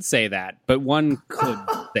should say that, but one could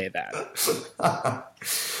say that.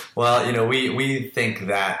 Well, we think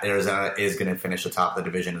that Arizona is going to finish atop the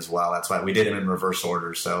division as well. That's why we did them in reverse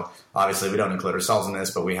order. So obviously we don't include ourselves in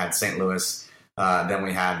this, but we had St. Louis, then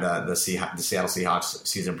we had the Seattle Seahawks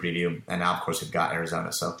season preview, and now of course we've got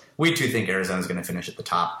Arizona. So we too think Arizona is going to finish at the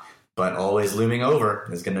top. But always looming over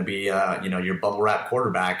is going to be, your bubble wrap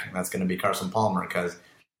quarterback, and that's going to be Carson Palmer, because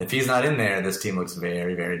if he's not in there, this team looks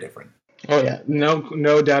very, very different. Oh yeah,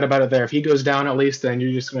 no doubt about it there. If he goes down at least, then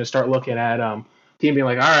you're just going to start looking at team being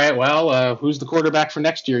like, all right, well, who's the quarterback for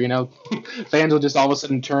next year? Fans will just all of a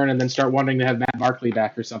sudden turn and then start wanting to have Matt Barkley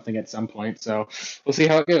back or something at some point. So we'll see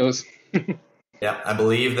how it goes. Yeah, I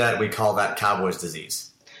believe that we call that Cowboys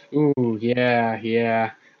disease. Ooh,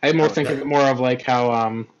 yeah. I more think of it more of like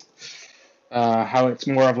how it's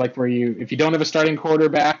more of like where if you don't have a starting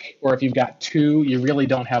quarterback, or if you've got two, you really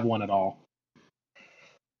don't have one at all.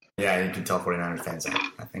 Yeah, you can tell 49ers fans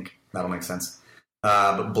that. I think that'll make sense.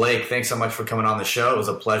 But Blake, thanks so much for coming on the show. It was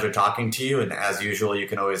a pleasure talking to you. And as usual, you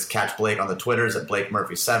can always catch Blake on the Twitters at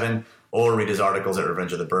BlakeMurphy7 or read his articles at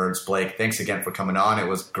Revenge of the Birds. Blake, thanks again for coming on. It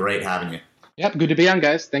was great having you. Yep, good to be on,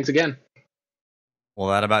 guys. Thanks again. Well,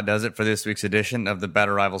 that about does it for this week's edition of the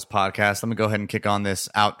Better Rivals podcast. Let me go ahead and kick on this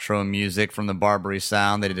outro music from the Barbary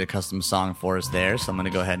Sound. They did a custom song for us there, so I'm going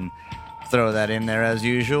to go ahead and throw that in there as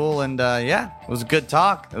usual. And yeah, it was a good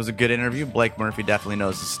talk. It was a good interview. Blake Murphy definitely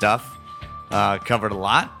knows his stuff. Covered a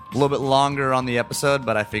lot. A little bit longer on the episode,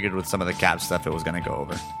 but I figured with some of the Cap stuff it was going to go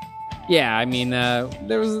over. Yeah, I mean,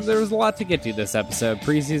 there was a lot to get to this episode.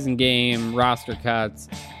 Preseason game, roster cuts,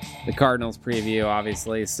 the Cardinals preview,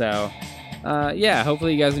 obviously. So, yeah,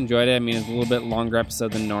 hopefully you guys enjoyed it. I mean, it's a little bit longer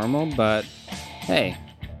episode than normal, but hey,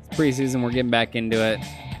 it's preseason. We're getting back into it.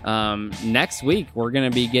 Next week, we're going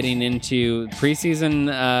to be getting into preseason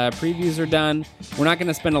previews are done. We're not going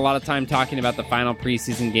to spend a lot of time talking about the final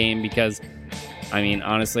preseason game because, I mean,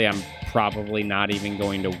 honestly, I'm probably not even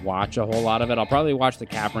going to watch a whole lot of it. I'll probably watch the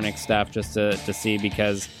Kaepernick stuff just to see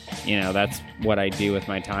because, that's what I do with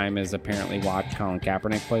my time is apparently watch Colin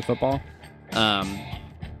Kaepernick play football.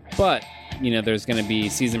 But, there's going to be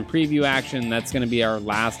season preview action. That's going to be our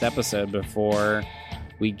last episode before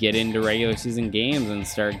we get into regular season games and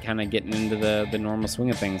start kind of getting into the normal swing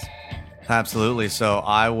of things. Absolutely. So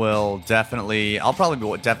I'll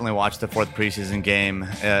probably definitely watch the fourth preseason game.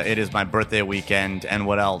 It is my birthday weekend, and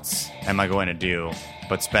what else am I going to do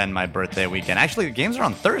but spend my birthday weekend? Actually, the games are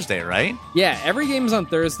on Thursday, right? Yeah, every game's on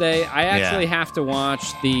Thursday. I actually have to watch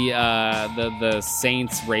the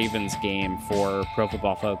Saints-Ravens game for Pro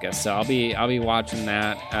Football Focus, so I'll be watching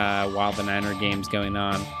that while the Niner game's going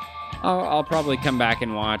on. I'll probably come back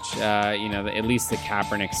and watch, at least the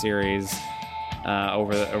Kaepernick series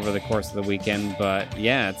over the course of the weekend. But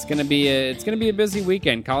yeah, it's gonna be a busy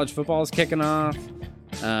weekend. College football is kicking off.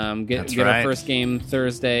 Get our first game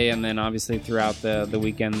Thursday, and then obviously throughout the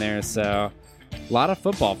weekend there. So a lot of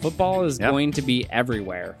football. Football is going to be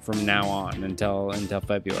everywhere from now on until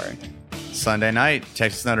February. Sunday night,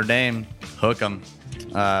 Texas Notre Dame, hook 'em.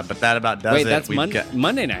 But that about does it. Wait, that's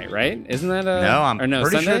Monday night, right? Isn't that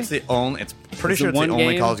pretty Sunday? sure it's the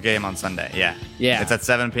only college game on Sunday. Yeah. It's at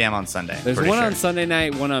 7 p.m. on Sunday. There's one on Sunday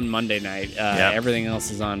night, one on Monday night. Everything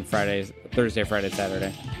else is on Thursday, Friday,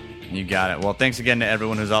 Saturday. You got it. Well, thanks again to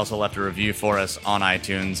everyone who's also left a review for us on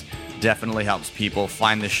iTunes. Definitely helps people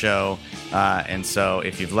find the show. And so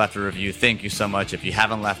if you've left a review, thank you so much. If you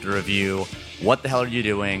haven't left a review, what the hell are you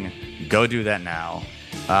doing? Go do that now.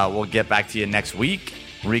 We'll get back to you next week,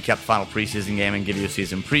 recap the final preseason game, and give you a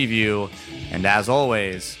season preview. And as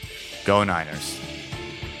always, go Niners.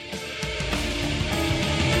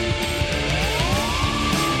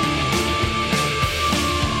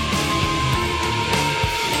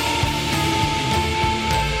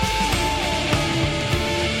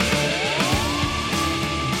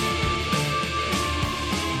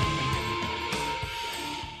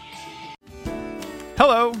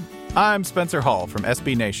 Hello, I'm Spencer Hall from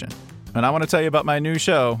SB Nation, and I want to tell you about my new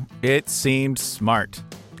show, It Seems Smart.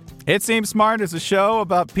 It Seems Smart is a show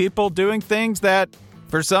about people doing things that,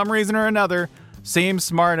 for some reason or another, seem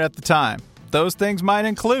smart at the time. Those things might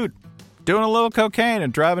include doing a little cocaine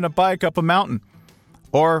and driving a bike up a mountain.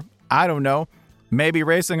 Or, I don't know, maybe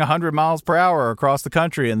racing 100 miles per hour across the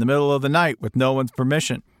country in the middle of the night with no one's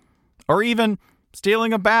permission. Or even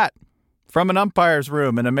stealing a bat from an umpire's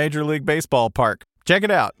room in a Major League Baseball park. Check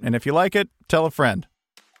it out, and if you like it, tell a friend.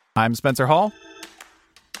 I'm Spencer Hall.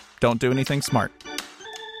 Don't do anything smart.